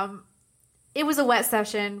 It was a wet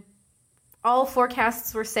session. All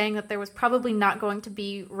forecasts were saying that there was probably not going to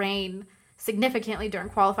be rain significantly during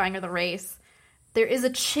qualifying or the race. There is a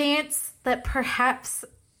chance that perhaps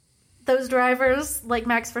those drivers like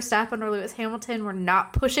Max Verstappen or Lewis Hamilton were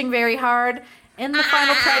not pushing very hard in the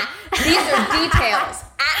final These are details.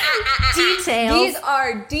 Details. These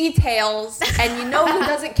are details. And you know who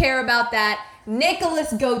doesn't care about that?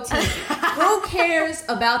 Nicholas Goatifi. Who cares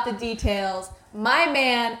about the details? My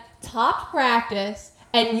man topped practice,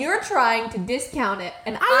 and you're trying to discount it.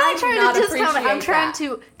 And I do not appreciate it. I'm trying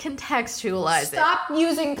to contextualize it. Stop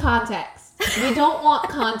using context. We don't want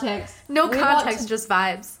context. No context, just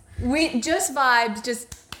vibes. We just vibes,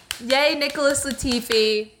 just yay Nicholas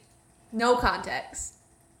Latifi. No context.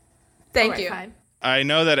 Thank you. Fine. I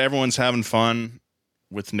know that everyone's having fun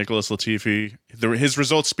with Nicholas Latifi. His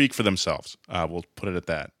results speak for themselves. We'll put it at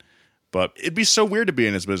that. But it'd be so weird to be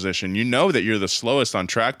in his position. You know that you're the slowest on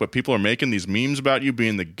track, but people are making these memes about you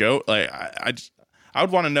being the GOAT. Like, I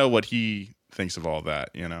would want to know what he thinks of all that,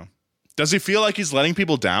 you know? Does he feel like he's letting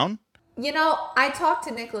people down? You know, I talked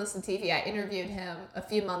to Nicholas Latifi. I interviewed him a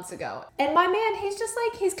few months ago. And my man, he's just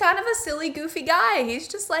like, he's kind of a silly, goofy guy. He's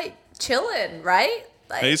just like chilling, right?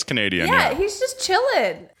 Like, he's Canadian. Yeah, he's just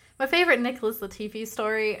chilling. My favorite Nicholas Latifi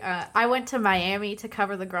story, I went to Miami to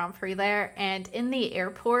cover the Grand Prix there, and in the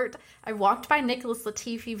airport, I walked by Nicholas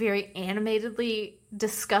Latifi very animatedly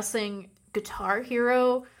discussing Guitar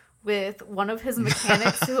Hero with one of his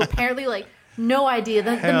mechanics who apparently, like, no idea.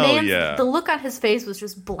 The look on his face was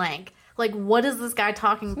just blank. Like, what is this guy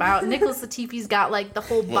talking about? Nicholas Latifi's got, like, the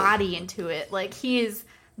whole body into it. Like, he is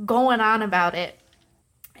going on about it.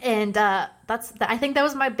 And I think that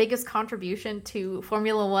was my biggest contribution to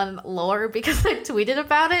Formula One lore, because I tweeted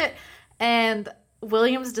about it, and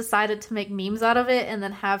Williams decided to make memes out of it and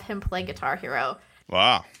then have him play Guitar Hero.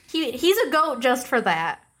 Wow. He's a GOAT just for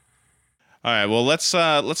that. All right, well, let's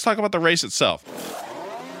talk about the race itself.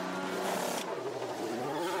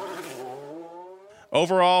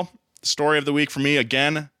 Overall, story of the week for me,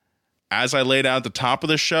 again, as I laid out at the top of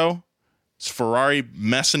the show, it's Ferrari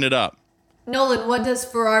messing it up. Nolan, what does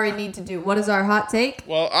Ferrari need to do? What is our hot take?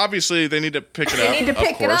 Well, obviously, they need to pick it up. They need to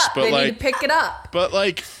pick it up. But they need to pick it up. But,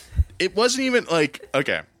 like, it wasn't even, like,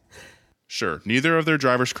 okay, sure, neither of their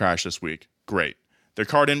drivers crashed this week. Great. Their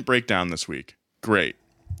car didn't break down this week. Great.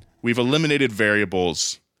 We've eliminated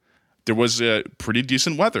variables. There was pretty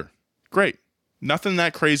decent weather. Great. Nothing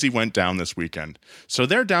that crazy went down this weekend. So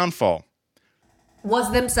their downfall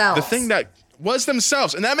was themselves. The thing that was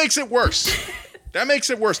themselves. And that makes it worse. That makes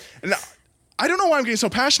it worse. And I don't know why I'm getting so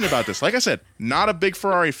passionate about this. Like I said, not a big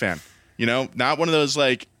Ferrari fan. You know, not one of those,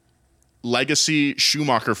 like, legacy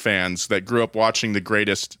Schumacher fans that grew up watching the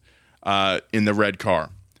greatest in the red car.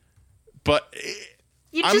 But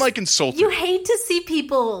I'm, like, insulted. You hate to see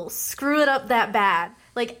people screw it up that bad.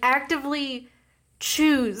 Like, actively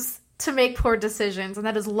choose to make poor decisions, and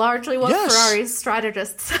that is largely what Ferrari's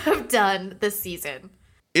strategists have done this season.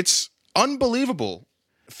 It's unbelievable.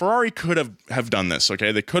 Ferrari could have done this,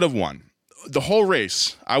 okay? They could have won. The whole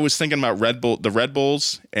race, I was thinking about the Red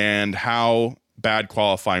Bulls and how bad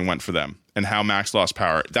qualifying went for them and how Max lost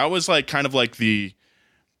power. That was like kind of like the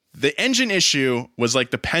engine issue was like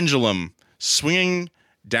the pendulum swinging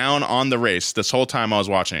down on the race this whole time I was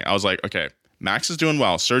watching it. I was like, okay, Max is doing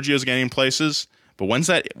well. Sergio's getting places, but when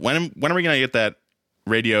are we going to get that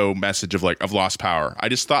radio message of lost power? I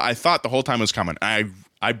thought the whole time it was coming.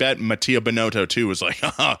 I bet Mattia Binotto too was like,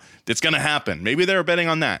 it's going to happen. Maybe they were betting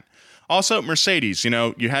on that. Also, Mercedes, you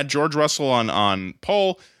know, you had George Russell on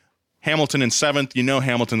pole, Hamilton in 7th. You know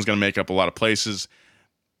Hamilton's going to make up a lot of places,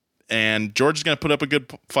 and George is going to put up a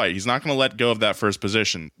good fight. He's not going to let go of that first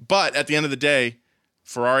position. But at the end of the day,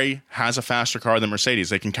 Ferrari has a faster car than Mercedes.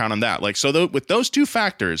 They can count on that. Like, so with those two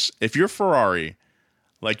factors, if you're Ferrari,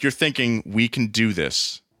 like, you're thinking, we can do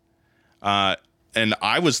this. And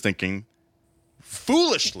I was thinking,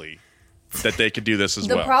 foolishly, that they could do this as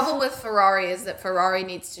well. The problem with Ferrari is that Ferrari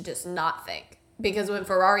needs to just not think. Because when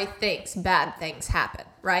Ferrari thinks, bad things happen,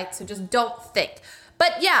 right? So just don't think.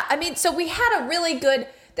 But yeah, I mean, so we had a really good...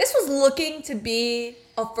 This was looking to be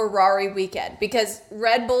a Ferrari weekend because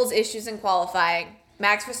Red Bull's issues in qualifying,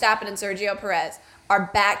 Max Verstappen and Sergio Perez are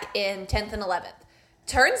back in 10th and 11th.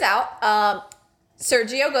 Turns out,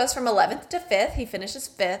 Sergio goes from 11th to 5th. He finishes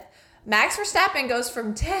 5th. Max Verstappen goes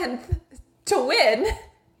from 10th to win,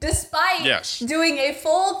 despite doing a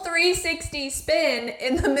full 360 spin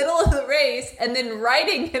in the middle of the race and then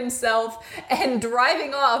righting himself and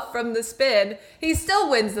driving off from the spin. He still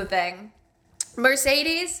wins the thing.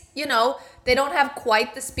 Mercedes, you know, they don't have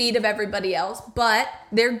quite the speed of everybody else, but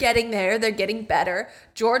they're getting there. They're getting better.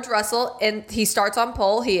 George Russell, and he starts on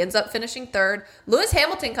pole. He ends up finishing 3rd. Lewis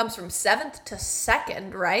Hamilton comes from 7th to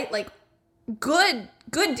 2nd, right? Like, good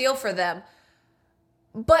deal for them.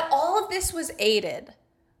 But all of this was aided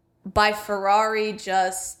by Ferrari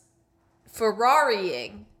just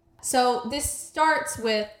Ferrarying. So this starts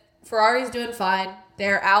with Ferrari's doing fine.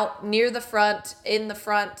 They're out near the front, in the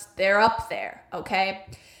front. They're up there, okay?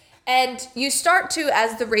 And you start to,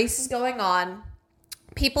 as the race is going on,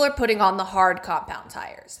 people are putting on the hard compound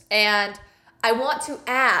tires. And I want to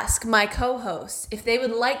ask my co-hosts if they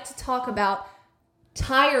would like to talk about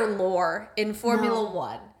tire lore in Formula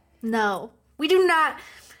One. No, we do not.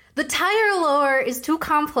 The tire lore is too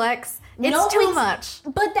complex. It's too much.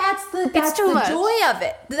 But that's the joy of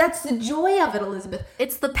it. That's the joy of it, Elizabeth.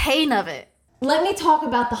 It's the pain of it. Let me talk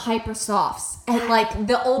about the hyper softs and like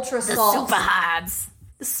the ultra softs. The super hards.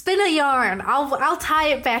 Spin a yarn. I'll tie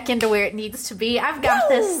it back into where it needs to be. I've got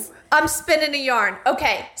this. I'm spinning a yarn.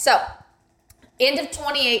 Okay, so end of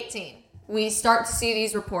 2018, we start to see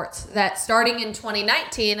these reports that starting in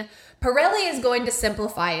 2019, Pirelli is going to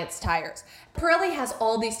simplify its tires. Pirelli has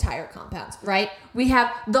all these tire compounds, right? We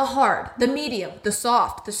have the hard, the medium, the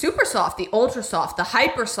soft, the super soft, the ultra soft, the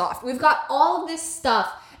hyper soft. We've got all of this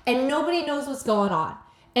stuff and nobody knows what's going on.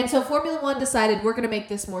 And so Formula One decided we're going to make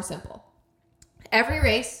this more simple. Every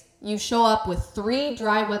race, you show up with 3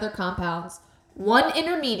 dry weather compounds, 1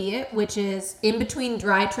 intermediate, which is in between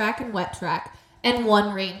dry track and wet track, and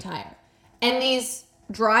 1 rain tire. And these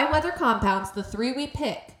dry weather compounds, the 3 we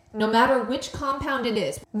pick, no matter which compound it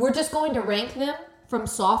is, we're just going to rank them from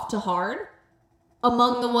soft to hard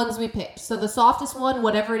among the ones we picked. So the softest one,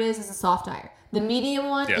 whatever it is a soft tire. The medium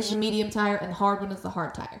one is the medium tire, and the hard one is the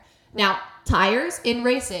hard tire. Now, tires in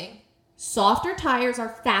racing, softer tires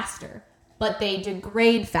are faster, but they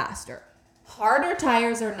degrade faster. Harder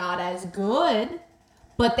tires are not as good,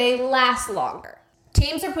 but they last longer.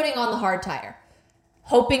 Teams are putting on the hard tire,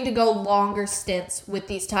 hoping to go longer stints with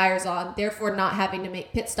these tires on, therefore not having to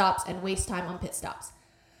make pit stops and waste time on pit stops.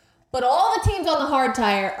 But all the teams on the hard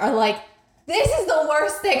tire are like, this is the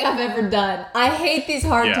worst thing I've ever done. I hate these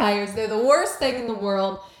hard tires. They're the worst thing in the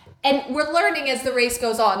world. And we're learning as the race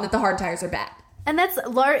goes on that the hard tires are bad. And that's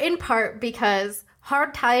in part because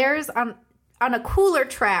hard tires on a cooler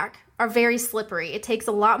track are very slippery. It takes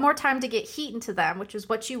a lot more time to get heat into them, which is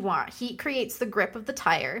what you want. Heat creates the grip of the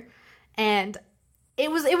tire. And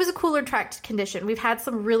it was a cooler track condition. We've had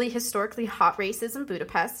some really historically hot races in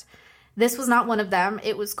Budapest. This was not one of them.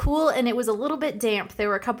 It was cool and it was a little bit damp. There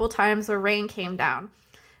were a couple times where rain came down.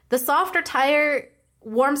 The softer tire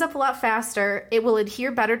warms up a lot faster. It will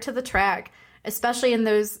adhere better to the track, especially in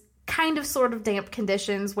those kind of sort of damp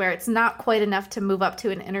conditions where it's not quite enough to move up to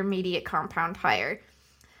an intermediate compound tire.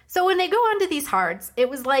 So when they go onto these hards, it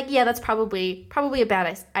was like, yeah, that's probably a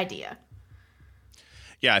bad idea.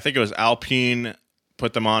 Yeah, I think it was Alpine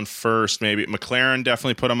put them on first, maybe. McLaren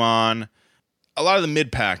definitely put them on. A lot of the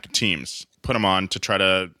mid-pack teams put them on to try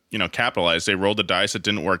to, capitalize. They rolled the dice. It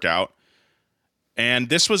didn't work out. And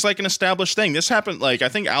this was like an established thing. This happened, I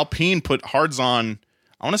think Alpine put hards on,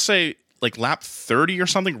 I want to say, lap 30 or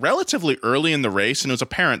something, relatively early in the race, and it was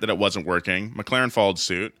apparent that it wasn't working. McLaren followed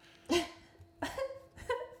suit.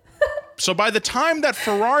 So by the time that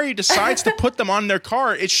Ferrari decides to put them on their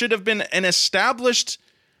car, it should have been an established,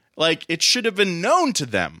 it should have been known to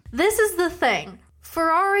them. This is the thing.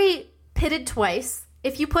 Ferrari pitted twice.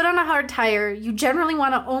 If you put on a hard tire, you generally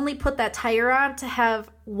want to only put that tire on to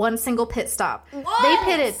have one single pit stop.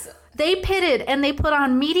 What? They pitted and they put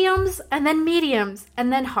on mediums and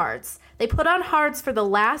then hards. They put on hards for the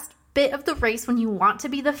last bit of the race when you want to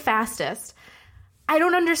be the fastest. I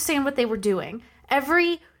don't understand what they were doing.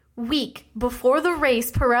 Every week before the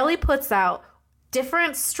race, Pirelli puts out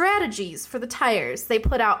different strategies for the tires. They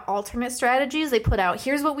put out alternate strategies. They put out,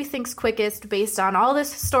 here's what we think's quickest based on all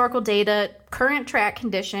this historical data, current track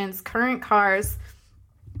conditions, current cars.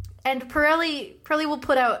 And Pirelli will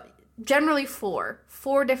put out generally four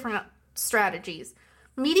different strategies.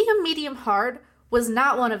 Medium, hard was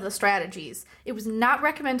not one of the strategies. It was not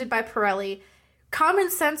recommended by Pirelli.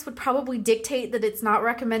 Common sense would probably dictate that it's not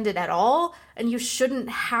recommended at all, and you shouldn't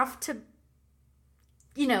have to,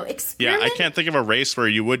 experiment. Yeah, I can't think of a race where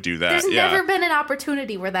you would do that. There's never been an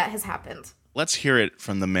opportunity where that has happened. Let's hear it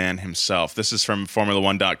from the man himself. This is from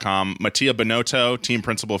Formula1.com. Mattia Binotto, team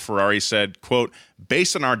principal Ferrari, said, quote,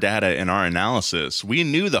 based on our data and our analysis, we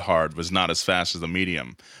knew the hard was not as fast as the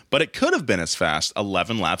medium, but it could have been as fast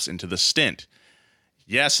 11 laps into the stint.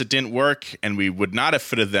 Yes, it didn't work, and we would not have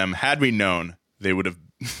fitted them had we known they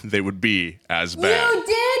would be as bad. You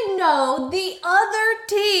did know the other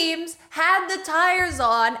teams had the tires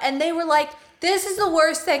on, and they were like, this is the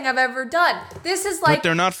worst thing I've ever done. This is like... But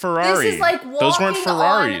they're not Ferrari. This is like walking Those weren't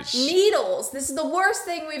Ferraris. On needles. This is the worst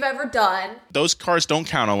thing we've ever done. Those cars don't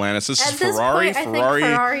count, Alanis. This is At Ferrari. This point, I think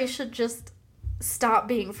Ferrari should just stop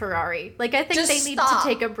being Ferrari. I think just they need to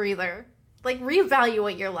take a breather.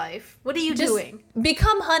 Reevaluate your life. What are you doing?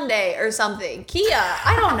 Become Hyundai or something. Kia.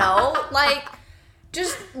 I don't know.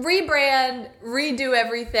 Just rebrand, redo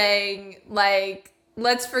everything.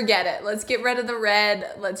 Let's forget it. Let's get rid of the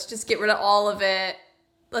red. Let's just get rid of all of it.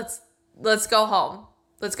 Let's go home.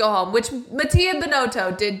 Let's go home, which Mattia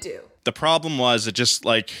Binotto did do. The problem was it just,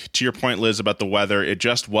 to your point, Liz, about the weather, it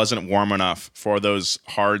just wasn't warm enough for those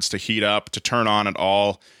hards to heat up, to turn on at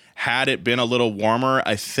all. Had it been a little warmer,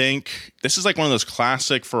 I think this is one of those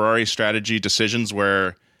classic Ferrari strategy decisions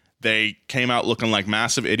where they came out looking like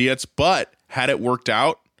massive idiots, but had it worked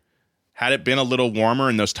out, had it been a little warmer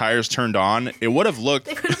and those tires turned on, it would have looked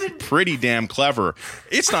pretty damn clever.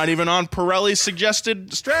 It's not even on Pirelli's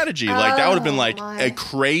suggested strategy. Like, that would have been like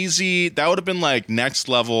that would have been like next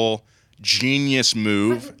level genius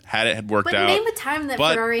move had it had worked out. But name a time that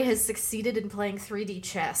Ferrari has succeeded in playing 3D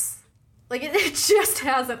chess. Like, it just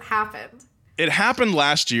hasn't happened. It happened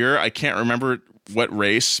last year. I can't remember what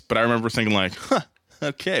race, but I remember thinking like,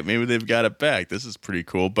 okay, maybe they've got it back. This is pretty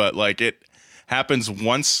cool. But like, it happens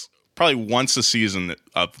probably once a season,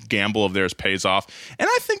 a gamble of theirs pays off. And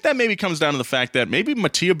I think that maybe comes down to the fact that maybe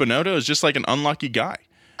Mattia Binotto is just like an unlucky guy.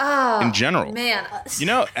 In general. Man. You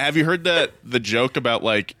know, have you heard the joke about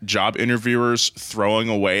like job interviewers throwing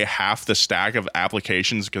away half the stack of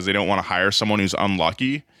applications because they don't want to hire someone who's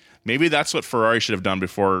unlucky? Maybe that's what Ferrari should have done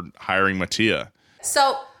before hiring Mattia.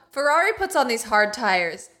 So Ferrari puts on these hard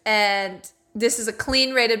tires, and this is a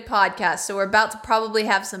clean rated podcast, so we're about to probably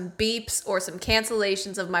have some beeps or some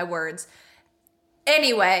cancellations of my words.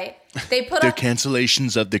 Anyway, they put They're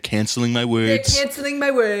cancellations of they're canceling my words. They're canceling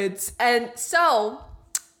my words. And so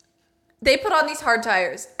they put on these hard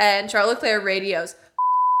tires, and Charles Leclerc radios,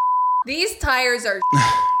 these tires are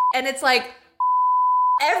and it's like,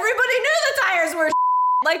 everybody knew the tires were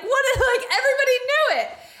like, what? Like, everybody knew it.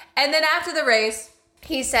 And then after the race,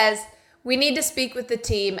 he says, we need to speak with the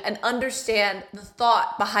team and understand the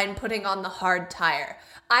thought behind putting on the hard tire.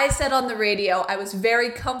 I said on the radio I was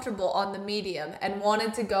very comfortable on the medium and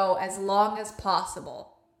wanted to go as long as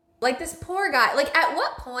possible. Like, this poor guy. Like, at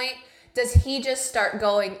what point does he just start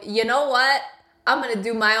going, you know what? I'm going to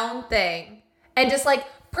do my own thing. And just, like,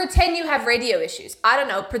 pretend you have radio issues. I don't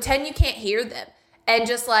know. Pretend you can't hear them. And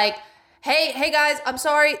just, like, hey guys, I'm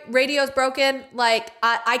sorry, radio's broken. Like,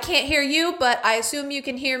 I can't hear you, but I assume you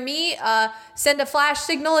can hear me. Send a flash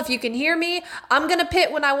signal if you can hear me. I'm going to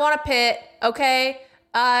pit when I want to pit, okay?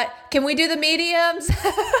 Can we do the mediums?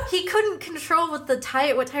 He couldn't control what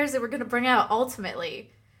tires they were going to bring out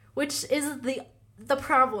ultimately, which is the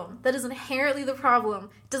problem. That is inherently the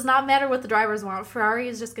problem. It does not matter what the drivers want. Ferrari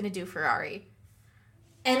is just going to do Ferrari.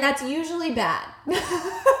 And that's usually bad.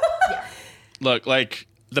 Yeah. Look, like,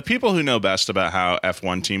 the people who know best about how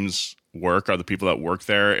F1 teams work are the people that work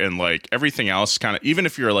there, and like everything else kind of, even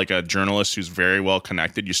if you're like a journalist who's very well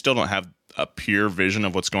connected, you still don't have a pure vision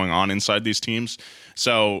of what's going on inside these teams.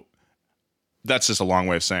 So that's just a long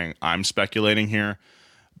way of saying I'm speculating here.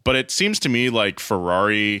 But it seems to me like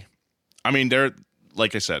Ferrari, I mean, they're,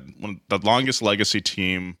 like I said, the longest legacy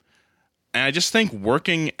team. And I just think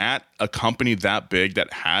working at a company that big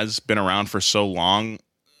that has been around for so long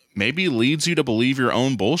maybe leads you to believe your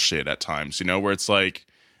own bullshit at times, you know, where it's like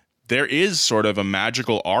there is sort of a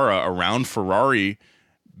magical aura around Ferrari.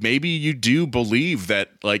 Maybe you do believe that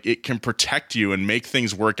like it can protect you and make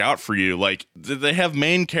things work out for you. Like they have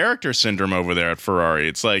main character syndrome over there at Ferrari.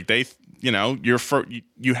 It's like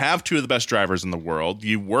you have two of the best drivers in the world.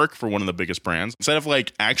 You work for one of the biggest brands. Instead of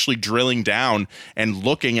like actually drilling down and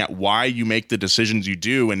looking at why you make the decisions you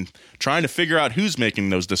do and trying to figure out who's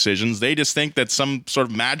making those decisions, they just think that some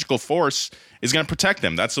sort of magical force is going to protect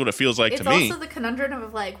them. That's what it feels like to me. It's also the conundrum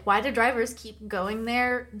of like, why do drivers keep going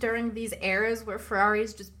there during these eras where Ferrari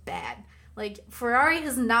is just bad? Like, Ferrari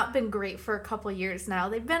has not been great for a couple years now.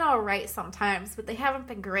 They've been all right sometimes, but they haven't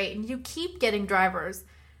been great. And you keep getting drivers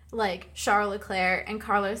like Charles Leclerc and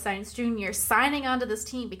Carlos Sainz Jr. signing onto this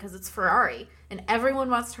team because it's Ferrari and everyone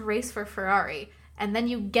wants to race for Ferrari, and then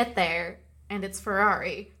you get there and it's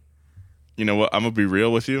Ferrari. You know what? I'm gonna be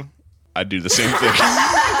real with you. I'd do the same thing.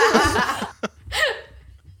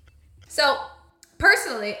 So,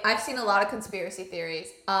 personally, I've seen a lot of conspiracy theories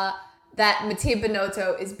that Mattia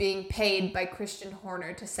Binotto is being paid by Christian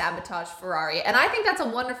Horner to sabotage Ferrari, and I think that's a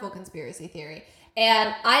wonderful conspiracy theory.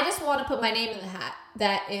 And I just want to put my name in the hat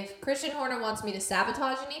that if Christian Horner wants me to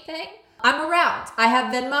sabotage anything, I'm around. I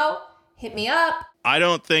have Venmo. Hit me up. I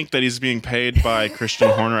don't think that he's being paid by Christian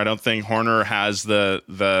Horner. I don't think Horner has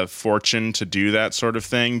the fortune to do that sort of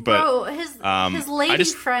thing. But bro, his lady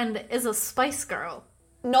friend is a Spice Girl.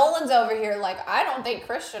 Nolan's over here like, I don't think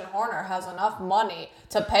Christian Horner has enough money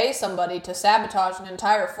to pay somebody to sabotage an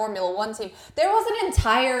entire Formula One team. There was an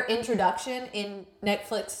entire introduction in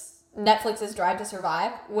Netflix's Drive to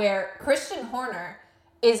Survive, where Christian Horner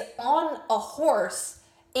is on a horse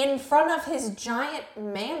in front of his giant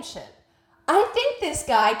mansion. I think this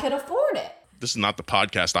guy could afford it. This is not the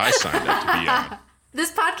podcast I signed up to be on.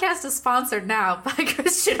 This podcast is sponsored now by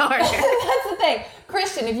Christian Horner. That's the thing.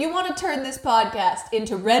 Christian, if you want to turn this podcast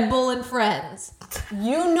into Red Bull and Friends,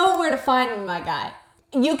 you know where to find me, my guy.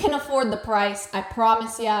 You can afford the price, I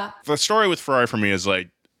promise ya. The story with Ferrari for me is like,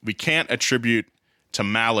 we can't attribute to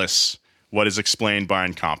malice what is explained by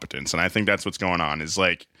incompetence. And I think that's what's going on. Is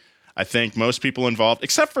like, I think most people involved,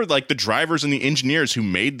 except for like the drivers and the engineers who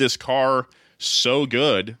made this car so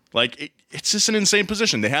good, like it's just an insane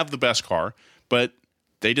position. They have the best car, but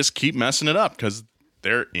they just keep messing it up because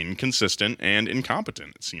they're inconsistent and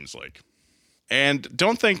incompetent, it seems like. And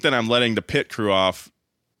don't think that I'm letting the pit crew off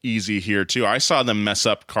easy here too. I saw them mess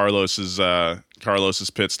up Carlos's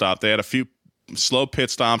pit stop. They had a few slow pit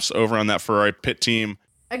stops over on that Ferrari pit team.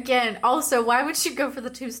 Again, also, why would you go for the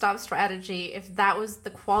two-stop strategy if that was the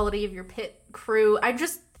quality of your pit crew?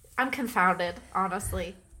 I'm confounded,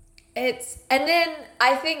 honestly. And then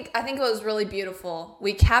I think it was really beautiful.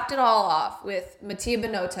 We capped it all off with Mattia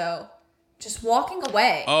Binotto just walking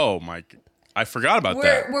away. Oh my, I forgot about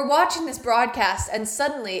that. We're watching this broadcast and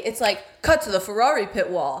suddenly it's like cut to the Ferrari pit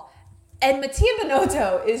wall and Mattia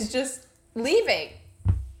Binotto is just leaving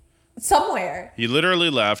somewhere. He literally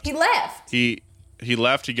left. He left. He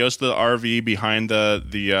left. He goes to the RV behind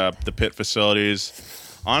the pit facilities.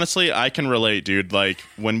 Honestly, I can relate, dude. Like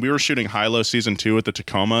when we were shooting Hilo season 2 at the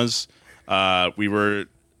Tacomas, we were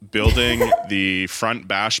building the front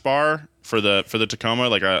bash bar for the Tacoma,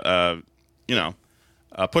 like a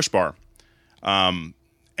push bar.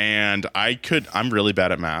 And I'm really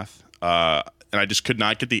bad at math. And I just could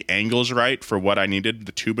not get the angles right for what I needed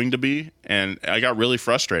the tubing to be. And I got really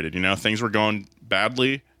frustrated. Things were going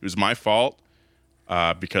badly. It was my fault.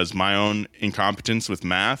 Because my own incompetence with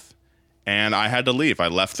math, and I had to leave. I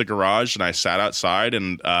left the garage and I sat outside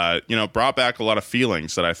and, brought back a lot of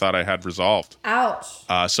feelings that I thought I had resolved. Ouch.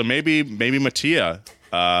 So maybe Mattia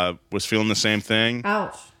was feeling the same thing.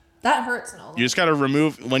 Ouch. That hurts, Nolan. You just got to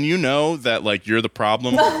remove, when you know that, like, you're the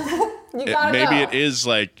problem, it is,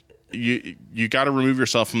 like, you got to remove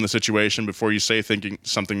yourself from the situation before you say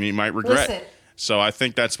something you might regret. Listen. So I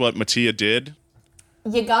think that's what Mattia did.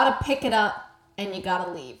 You got to pick it up. And you gotta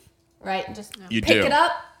leave, right? Just pick it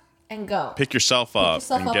up and go. Pick yourself up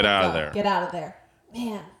and get out of there. Get out of there,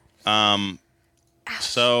 man.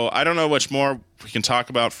 So I don't know much more we can talk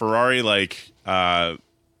about Ferrari. Like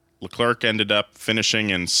Leclerc ended up finishing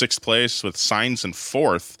in 6th place with Sainz in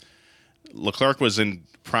 4th. Leclerc was in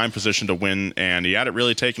prime position to win, and he had it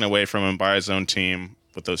really taken away from him by his own team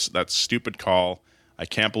with that stupid call. I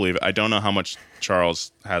can't believe it. I don't know how much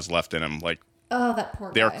Charles has left in him. Like. Oh, that poor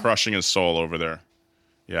guy. They're crushing his soul over there.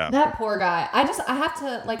 Yeah. That poor guy. I have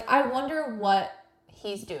to, I wonder what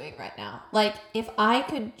he's doing right now. Like, if I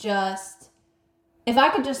could just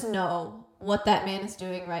know what that man is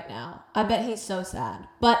doing right now, I bet he's so sad.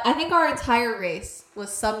 But I think our entire race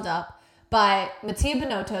was summed up by Mattia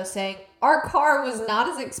Binotto saying, our car was not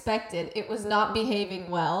as expected. It was not behaving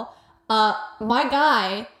well. My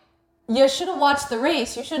guy... You should have watched the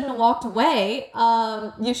race. You shouldn't have walked away.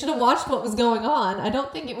 You should have watched what was going on. I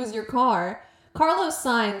don't think it was your car. Carlos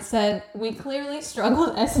Sainz said, we clearly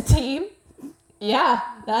struggled as a team. Yeah,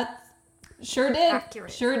 that sure did.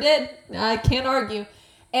 Accurate. Sure did. I can't argue.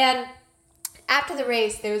 And after the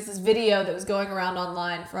race, there was this video that was going around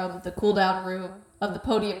online from the cool-down room of the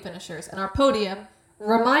podium finishers. And our podium,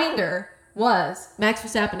 reminder, was Max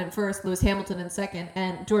Verstappen in 1st, Lewis Hamilton in 2nd,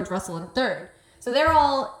 and George Russell in 3rd. So they're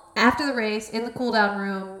all... after the race, in the cool-down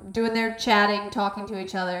room, doing their chatting, talking to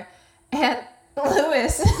each other. And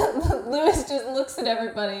Lewis just looks at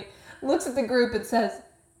everybody, looks at the group and says,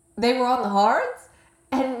 they were on the hards?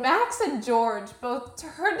 And Max and George both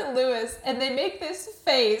turn to Lewis and they make this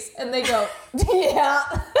face and they go, yeah.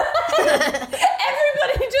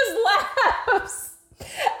 Everybody just laughs.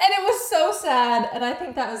 And it was so sad. And I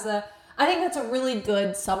think that's a really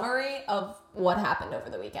good summary of what happened over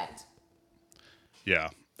the weekend. Yeah.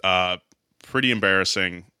 Pretty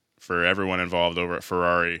embarrassing for everyone involved over at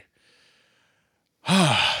Ferrari.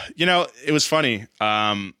 It was funny.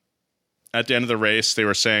 At the end of the race, they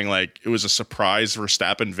were saying like it was a surprise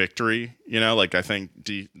Verstappen victory. I think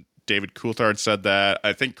David Coulthard said that.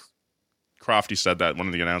 I think Crofty said that. One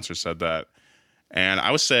of the announcers said that. And I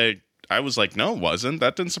was like, no, it wasn't.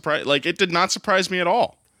 That didn't surprise. Like, it did not surprise me at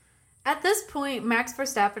all. At this point, Max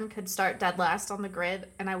Verstappen could start dead last on the grid,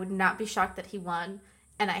 and I would not be shocked that he won.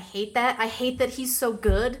 And I hate that. I hate that he's so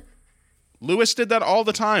good. Lewis did that all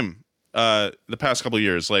the time the past couple of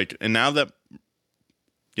years. And now that,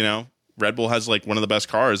 Red Bull has, one of the best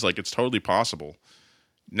cars, it's totally possible.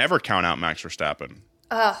 Never count out Max Verstappen.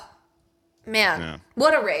 Oh, man. Yeah.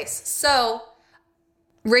 What a race. So,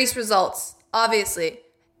 race results. Obviously,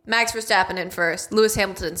 Max Verstappen in 1st, Lewis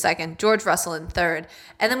Hamilton in 2nd, George Russell in 3rd.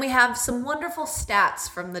 And then we have some wonderful stats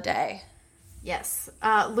from the day. Yes.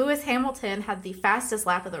 Lewis Hamilton had the fastest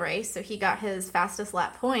lap of the race, so he got his fastest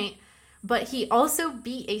lap point. But he also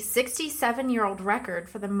beat a 67-year-old record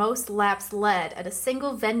for the most laps led at a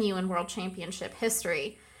single venue in World Championship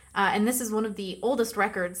history. and this is one of the oldest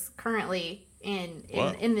records currently in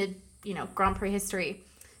the Grand Prix history.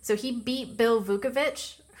 So he beat Bill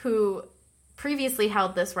Vukovic, who previously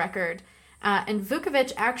held this record. And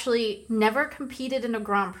Vukovic actually never competed in a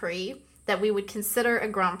Grand Prix that we would consider a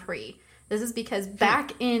Grand Prix. This is because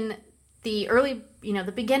back in the early,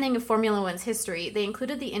 the beginning of Formula One's history, they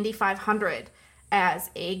included the Indy 500 as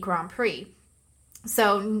a Grand Prix.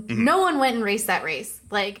 So no one went and raced that race.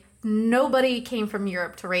 Like, nobody came from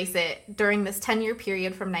Europe to race it during this 10-year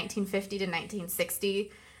period from 1950 to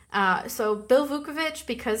 1960. So Bill Vukovic,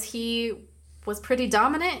 because he was pretty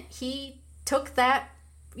dominant, he took that,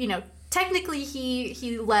 technically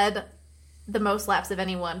he led the most laps of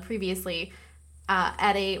anyone previously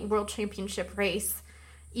at a world championship race,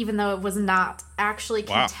 even though it was not actually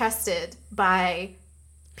contested by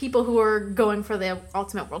people who were going for the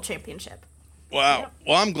ultimate world championship. Wow. Yep.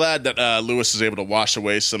 Well, I'm glad that Lewis is able to wash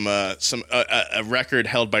away a record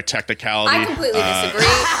held by technicality. I completely disagree.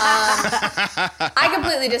 I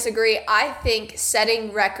completely disagree. I think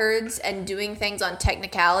setting records and doing things on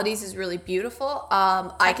technicalities is really beautiful.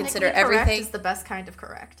 I consider everything is the best kind of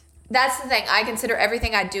correct. That's the thing. I consider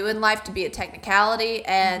everything I do in life to be a technicality,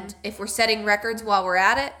 and if we're setting records while we're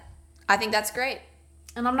at it, I think that's great.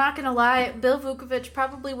 And I'm not going to lie, Bill Vukovic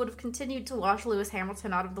probably would have continued to wash Lewis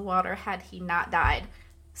Hamilton out of the water had he not died.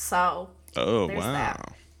 So, there's wow.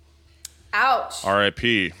 That. Ouch.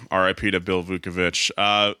 R.I.P. R.I.P. to Bill Vukovic.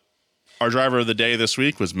 Our driver of the day this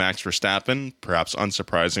week was Max Verstappen, perhaps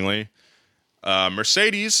unsurprisingly.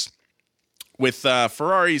 Mercedes, with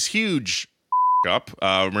Ferrari's huge up,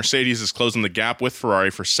 Mercedes is closing the gap with Ferrari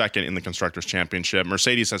for second in the Constructors' Championship.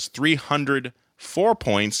 Mercedes has 304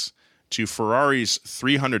 points to Ferrari's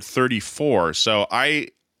 334. So I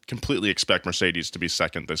completely expect Mercedes to be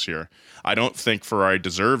second this year. I don't think Ferrari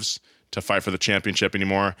deserves to fight for the championship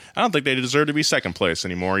anymore. I don't think they deserve to be second place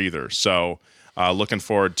anymore either. So looking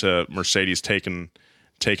forward to Mercedes taking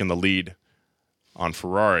the lead on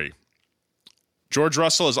Ferrari. George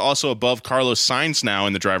Russell is also above Carlos Sainz now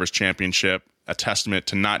in the Drivers' Championship, a testament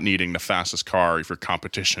to not needing the fastest car if your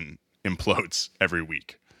competition implodes every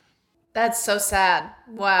week. That's so sad.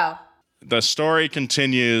 Wow. The story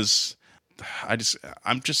continues.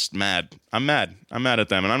 I'm just mad. I'm mad at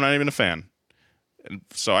them, and I'm not even a fan.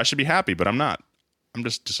 So I should be happy, but I'm not. I'm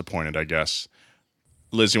just disappointed, I guess.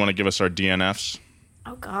 Liz, you want to give us our DNFs?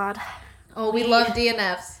 Oh, God. Oh, we love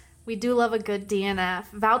DNFs. We do love a good DNF.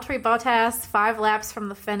 Valtteri Bottas, 5 laps from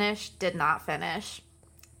the finish, did not finish.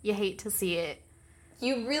 You hate to see it.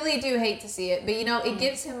 You really do hate to see it, but it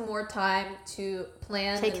gives him more time to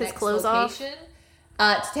plan the next clothes location.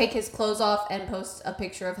 To take his clothes off and post a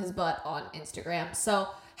picture of his butt on Instagram. So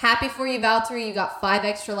happy for you, Valtteri. You got 5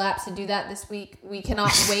 extra laps to do that this week. We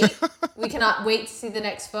cannot wait. We cannot wait to see the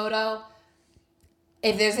next photo.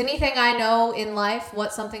 If there's anything I know in life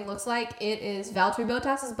what something looks like, it is Valtteri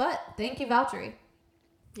Bottas' butt. Thank you, Valtteri.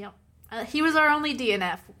 Yep. He was our only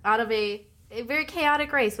DNF out of a very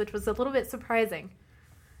chaotic race, which was a little bit surprising.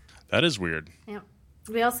 That is weird. Yep.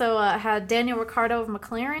 We also had Daniel Ricciardo of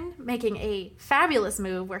McLaren making a fabulous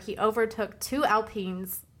move where he overtook 2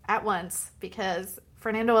 Alpines at once because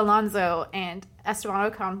Fernando Alonso and Esteban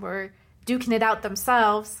Ocon were duking it out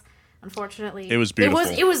themselves. Unfortunately, it was beautiful.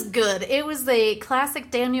 It was good. It was the classic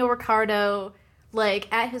Daniel Ricciardo,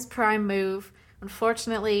 at his prime move.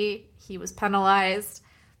 Unfortunately, he was penalized.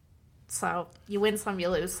 So you win some, you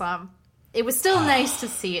lose some. It was still nice to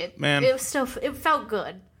see it. Man, it felt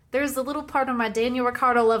good. There's a little part of my Daniel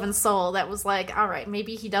Ricciardo loving soul that was like, all right,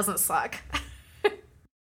 maybe he doesn't suck.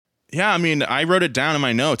 Yeah, I mean, I wrote it down in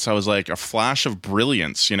my notes. I was like, a flash of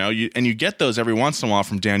brilliance, and you get those every once in a while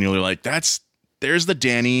from Daniel. You're like, there's the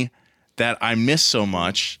Danny that I miss so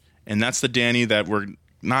much, and that's the Danny that we're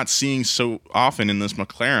not seeing so often in this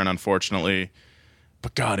McLaren, unfortunately.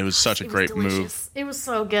 But God, it was such a great move. It was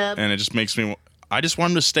so good. And it just makes me... I just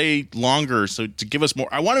want him to stay longer, so to give us more.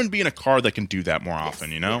 I want him to be in a car that can do that more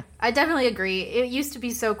often, Yeah, I definitely agree. It used to be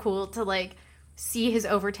so cool to see his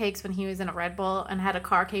overtakes when he was in a Red Bull and had a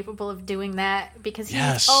car capable of doing that because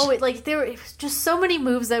there were just so many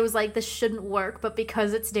moves that was like, this shouldn't work, but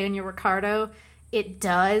because it's Daniel Ricciardo, it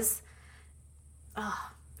does.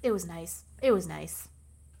 Oh, it was nice. It was nice.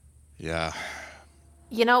 Yeah.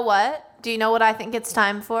 You know what? Do you know what I think it's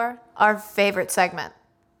time for? Our favorite segment.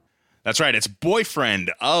 That's right. It's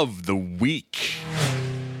Boyfriend of the Week.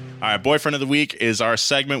 All right, Boyfriend of the Week is our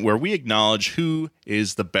segment where we acknowledge who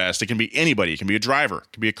is the best. It can be anybody. It can be a driver.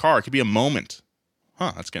 It can be a car. It can be a moment.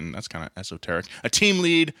 That's kind of esoteric. A team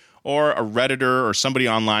lead or a Redditor or somebody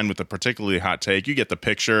online with a particularly hot take. You get the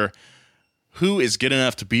picture. who is good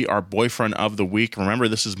enough to be our boyfriend of the week? Remember,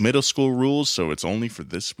 this is middle school rules, so it's only for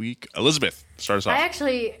this week. Elizabeth, start us off.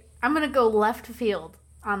 I'm going to go left field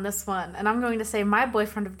on this one, and I'm going to say my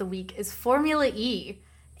boyfriend of the week is Formula E,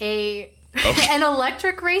 an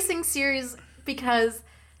electric racing series, because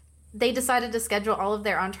they decided to schedule all of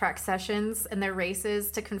their on-track sessions and their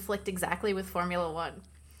races to conflict exactly with Formula One,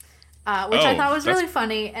 which I thought was really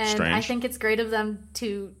funny, and strange. I think it's great of them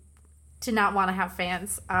to not want to have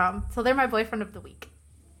fans. So they're my boyfriend of the week.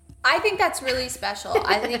 I think that's really special.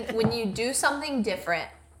 I think when you do something different,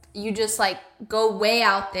 you just like go way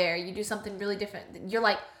out there. You do something really different. You're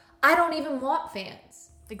like, I don't even want fans.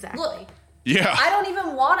 Exactly. Look, yeah. I don't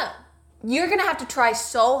even want them. You're going to have to try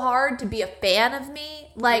so hard to be a fan of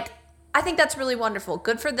me. Like, I think that's really wonderful.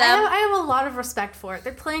 Good for them. I have a lot of respect for it.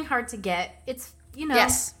 They're playing hard to get. It's,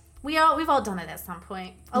 yes. We've all done it at some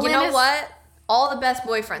point. You know what? All the best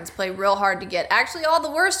boyfriends play real hard to get. Actually, all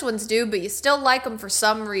the worst ones do, but you still like them for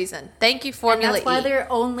some reason. Thank you, Formula E. That's why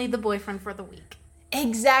they're only the boyfriend for the week.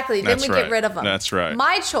 Exactly. Then we get rid of them. That's right.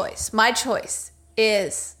 My choice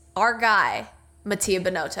is our guy, Mattia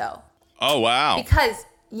Binotto. Oh, wow. Because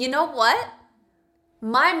you know what?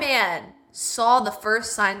 My man saw the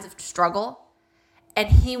first signs of struggle, and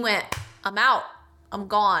he went, I'm out. I'm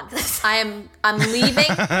gone. I'm leaving.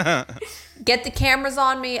 Get the cameras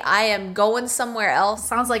on me. I am going somewhere else.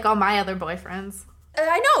 Sounds like all my other boyfriends.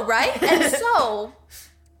 I know, right? And so,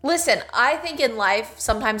 listen, I think in life,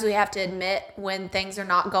 sometimes we have to admit when things are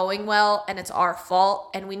not going well and it's our fault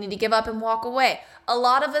and we need to give up and walk away. A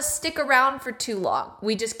lot of us stick around for too long.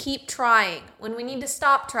 We just keep trying when we need to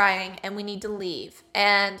stop trying and we need to leave.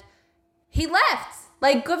 And he left.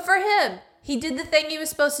 Like, good for him. He did the thing he was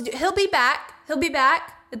supposed to do. He'll be back. He'll be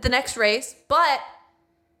back at the next race. But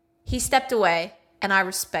he stepped away, and I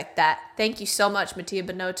respect that. Thank you so much, Mattia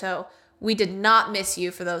Binotto. We did not miss you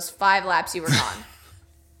for those 5 laps you were gone.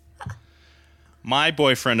 My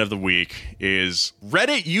boyfriend of the week is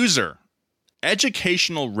Reddit user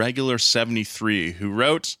Educational Regular 73, who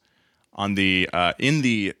wrote on the in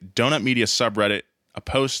the Donut Media subreddit a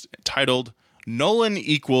post titled "Nolan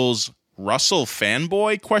equals Russell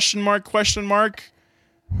fanboy?" ?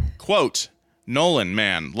 Quote, Nolan,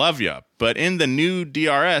 man, love ya, but in the new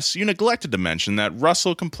DRS, you neglected to mention that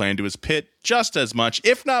Russell complained to his pit just as much,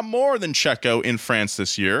 if not more, than Checo in France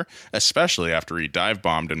this year, especially after he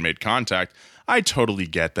dive-bombed and made contact. I totally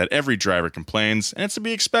get that every driver complains, and it's to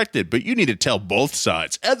be expected, but you need to tell both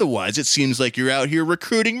sides. Otherwise, it seems like you're out here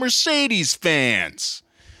recruiting Mercedes fans.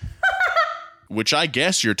 Which I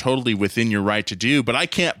guess you're totally within your right to do, but I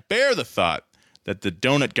can't bear the thought that the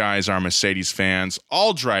donut guys are Mercedes fans.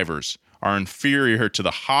 All drivers are inferior to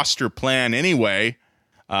the Hoster plan anyway.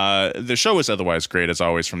 The show is otherwise great, as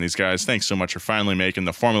always, from these guys. Thanks so much for finally making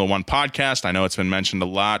the Formula One podcast. I know it's been mentioned a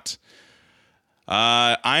lot.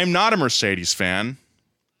 I'm not a Mercedes fan.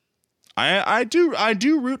 I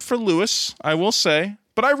do root for Lewis, I will say,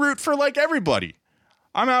 but I root for like everybody.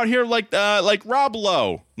 I'm out here like Rob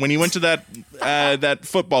Lowe when he went to that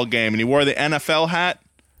football game and he wore the NFL hat.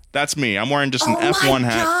 That's me. I'm wearing just an F1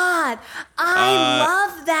 hat. Oh my God. I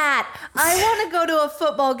love that. I want to go to a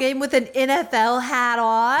football game with an NFL hat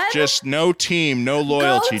on. Just no team, no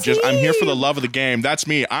loyalty. Just I'm here for the love of the game. That's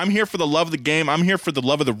me. I'm here for the love of the game. I'm here for the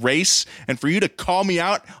love of the race, and for you to call me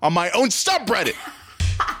out on my own subreddit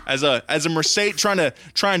as a Mercedes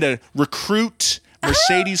trying to recruit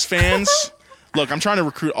Mercedes fans. Look, I'm trying to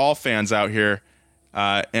recruit all fans out here,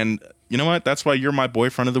 and you know what? That's why you're my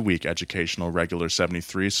boyfriend of the week, Educational Regular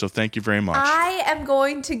 73. So thank you very much. I am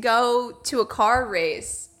going to go to a car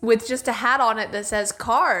race with just a hat on it that says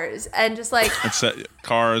cars and just like it's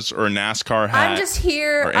cars or a NASCAR hat. I'm just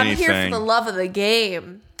here. I'm here for the love of the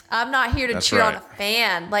game. I'm not here to cheer on a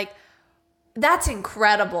fan. Like, that's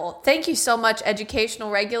incredible. Thank you so much,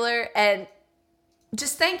 Educational Regular, and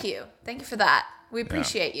just thank you. Thank you for that. We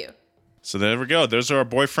appreciate you. So there we go. Those are our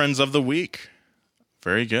boyfriends of the week.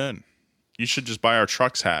 Very good. You should just buy our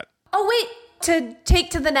trucks hat. Oh, wait. To take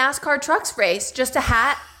to the NASCAR trucks race, just a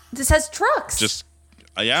hat that says trucks. Just,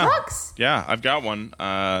 yeah. Trucks. Yeah, I've got one.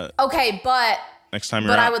 Okay, but next time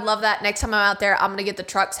you're out. I would love that. Next time I'm out there, I'm going to get the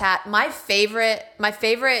trucks hat. My favorite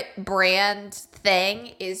brand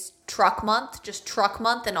thing is Truck Month. Just Truck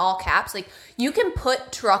Month in all caps. Like, you can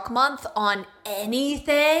put Truck Month on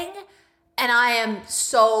anything, and I am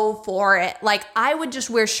so for it. Like, I would just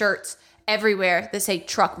wear shirts everywhere that say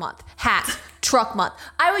Truck Month, hats, Truck Month.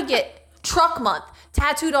 I would get Truck Month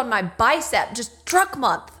tattooed on my bicep, just Truck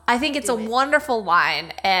Month. I think it's a wonderful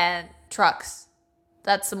line, and trucks.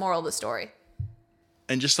 That's the moral of the story.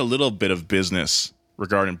 And just a little bit of business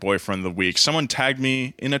regarding boyfriend of the week. Someone tagged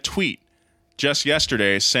me in a tweet just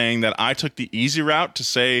yesterday saying that I took the easy route to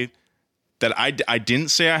say that I didn't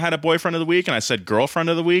say I had a boyfriend of the week and I said girlfriend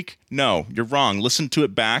of the week. No, you're wrong. Listen to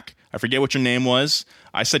it back. I forget what your name was.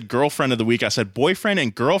 I said girlfriend of the week. I said boyfriend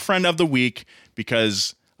and girlfriend of the week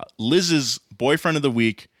because Liz's boyfriend of the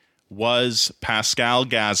week was Pascal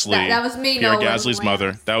Gasly. That was me, Pierre Nolan. Gasly's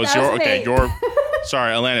mother. That was me.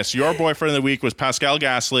 Sorry, Alanis. Your boyfriend of the week was Pascal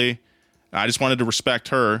Gasly. I just wanted to respect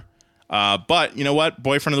her. But you know what?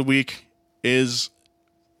 Boyfriend of the week is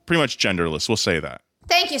pretty much genderless. We'll say that.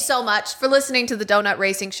 Thank you so much for listening to the Donut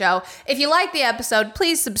Racing Show. If you like the episode,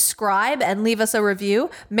 please subscribe and leave us a review.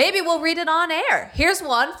 Maybe we'll read it on air. Here's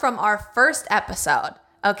one from our first episode.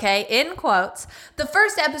 Okay, in quotes. The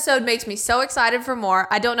first episode makes me so excited for more.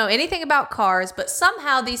 I don't know anything about cars, but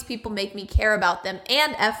somehow these people make me care about them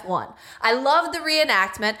and F1. I love the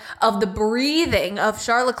reenactment of the breathing of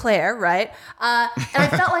Charles Leclerc, right? And I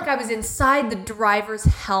felt like I was inside the driver's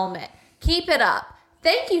helmet. Keep it up.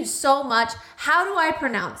 Thank you so much. How do I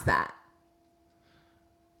pronounce that?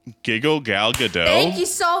 Giggle Gal Gadot. Thank you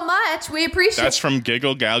so much. We appreciate it. That's from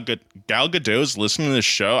Giggle Gal Gadot's listening to this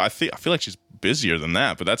show. I feel like she's busier than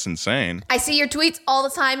that, but that's insane. I see your tweets all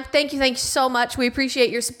the time. Thank you so much. We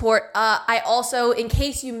appreciate your support. I also, in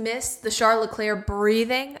case you missed the Charles Leclerc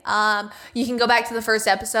breathing, you can go back to the first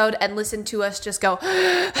episode and listen to us just go,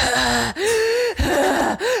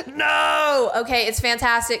 no! Okay, it's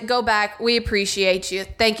fantastic. Go back. We appreciate you.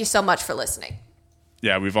 Thank you so much for listening.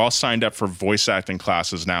 Yeah, we've all signed up for voice acting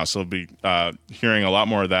classes now, so we'll be hearing a lot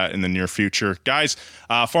more of that in the near future. Guys,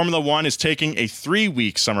 Formula One is taking a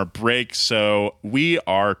 3-week summer break, so we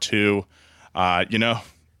are too. What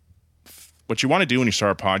you want to do when you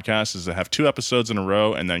start a podcast is to have 2 episodes in a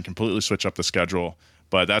row and then completely switch up the schedule.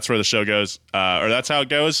 But that's where the show goes, or that's how it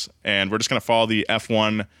goes, and we're just going to follow the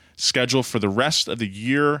F1 schedule for the rest of the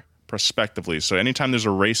year prospectively. So anytime there's a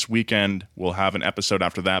race weekend, we'll have an episode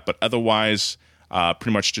after that, but otherwise...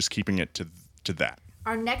 pretty much just keeping it to that.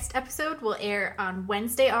 Our next episode will air on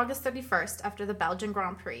Wednesday, August 31st after the Belgian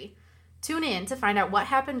Grand Prix. Tune in to find out what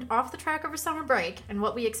happened off the track over summer break and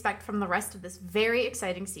what we expect from the rest of this very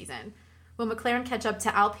exciting season. Will McLaren catch up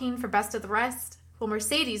to Alpine for best of the rest? Will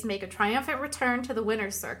Mercedes make a triumphant return to the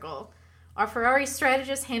winner's circle? Are Ferrari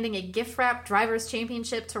strategists handing a gift-wrapped Drivers'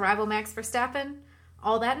 Championship to rival Max Verstappen?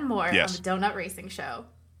 All that and more on the Donut Racing Show.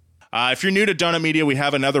 If you're new to Donut Media, we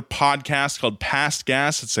have another podcast called Past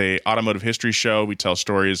Gas. It's a automotive history show. We tell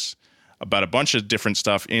stories about a bunch of different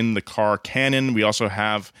stuff in the car canon. We also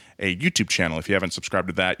have a YouTube channel. If you haven't subscribed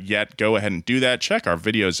to that yet, go ahead and do that. Check our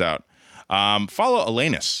videos out. Follow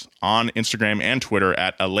Alanis on Instagram and Twitter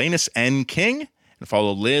at AlanisNKing. And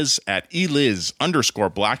follow Liz at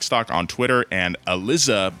eliz_Blackstock on Twitter and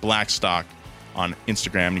Eliza Blackstock on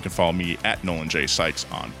Instagram. You can follow me at Nolan J. Sykes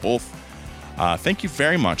on both. Thank you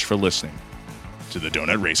very much for listening to the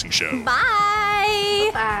Donut Racing Show.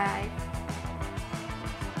 Bye. Bye.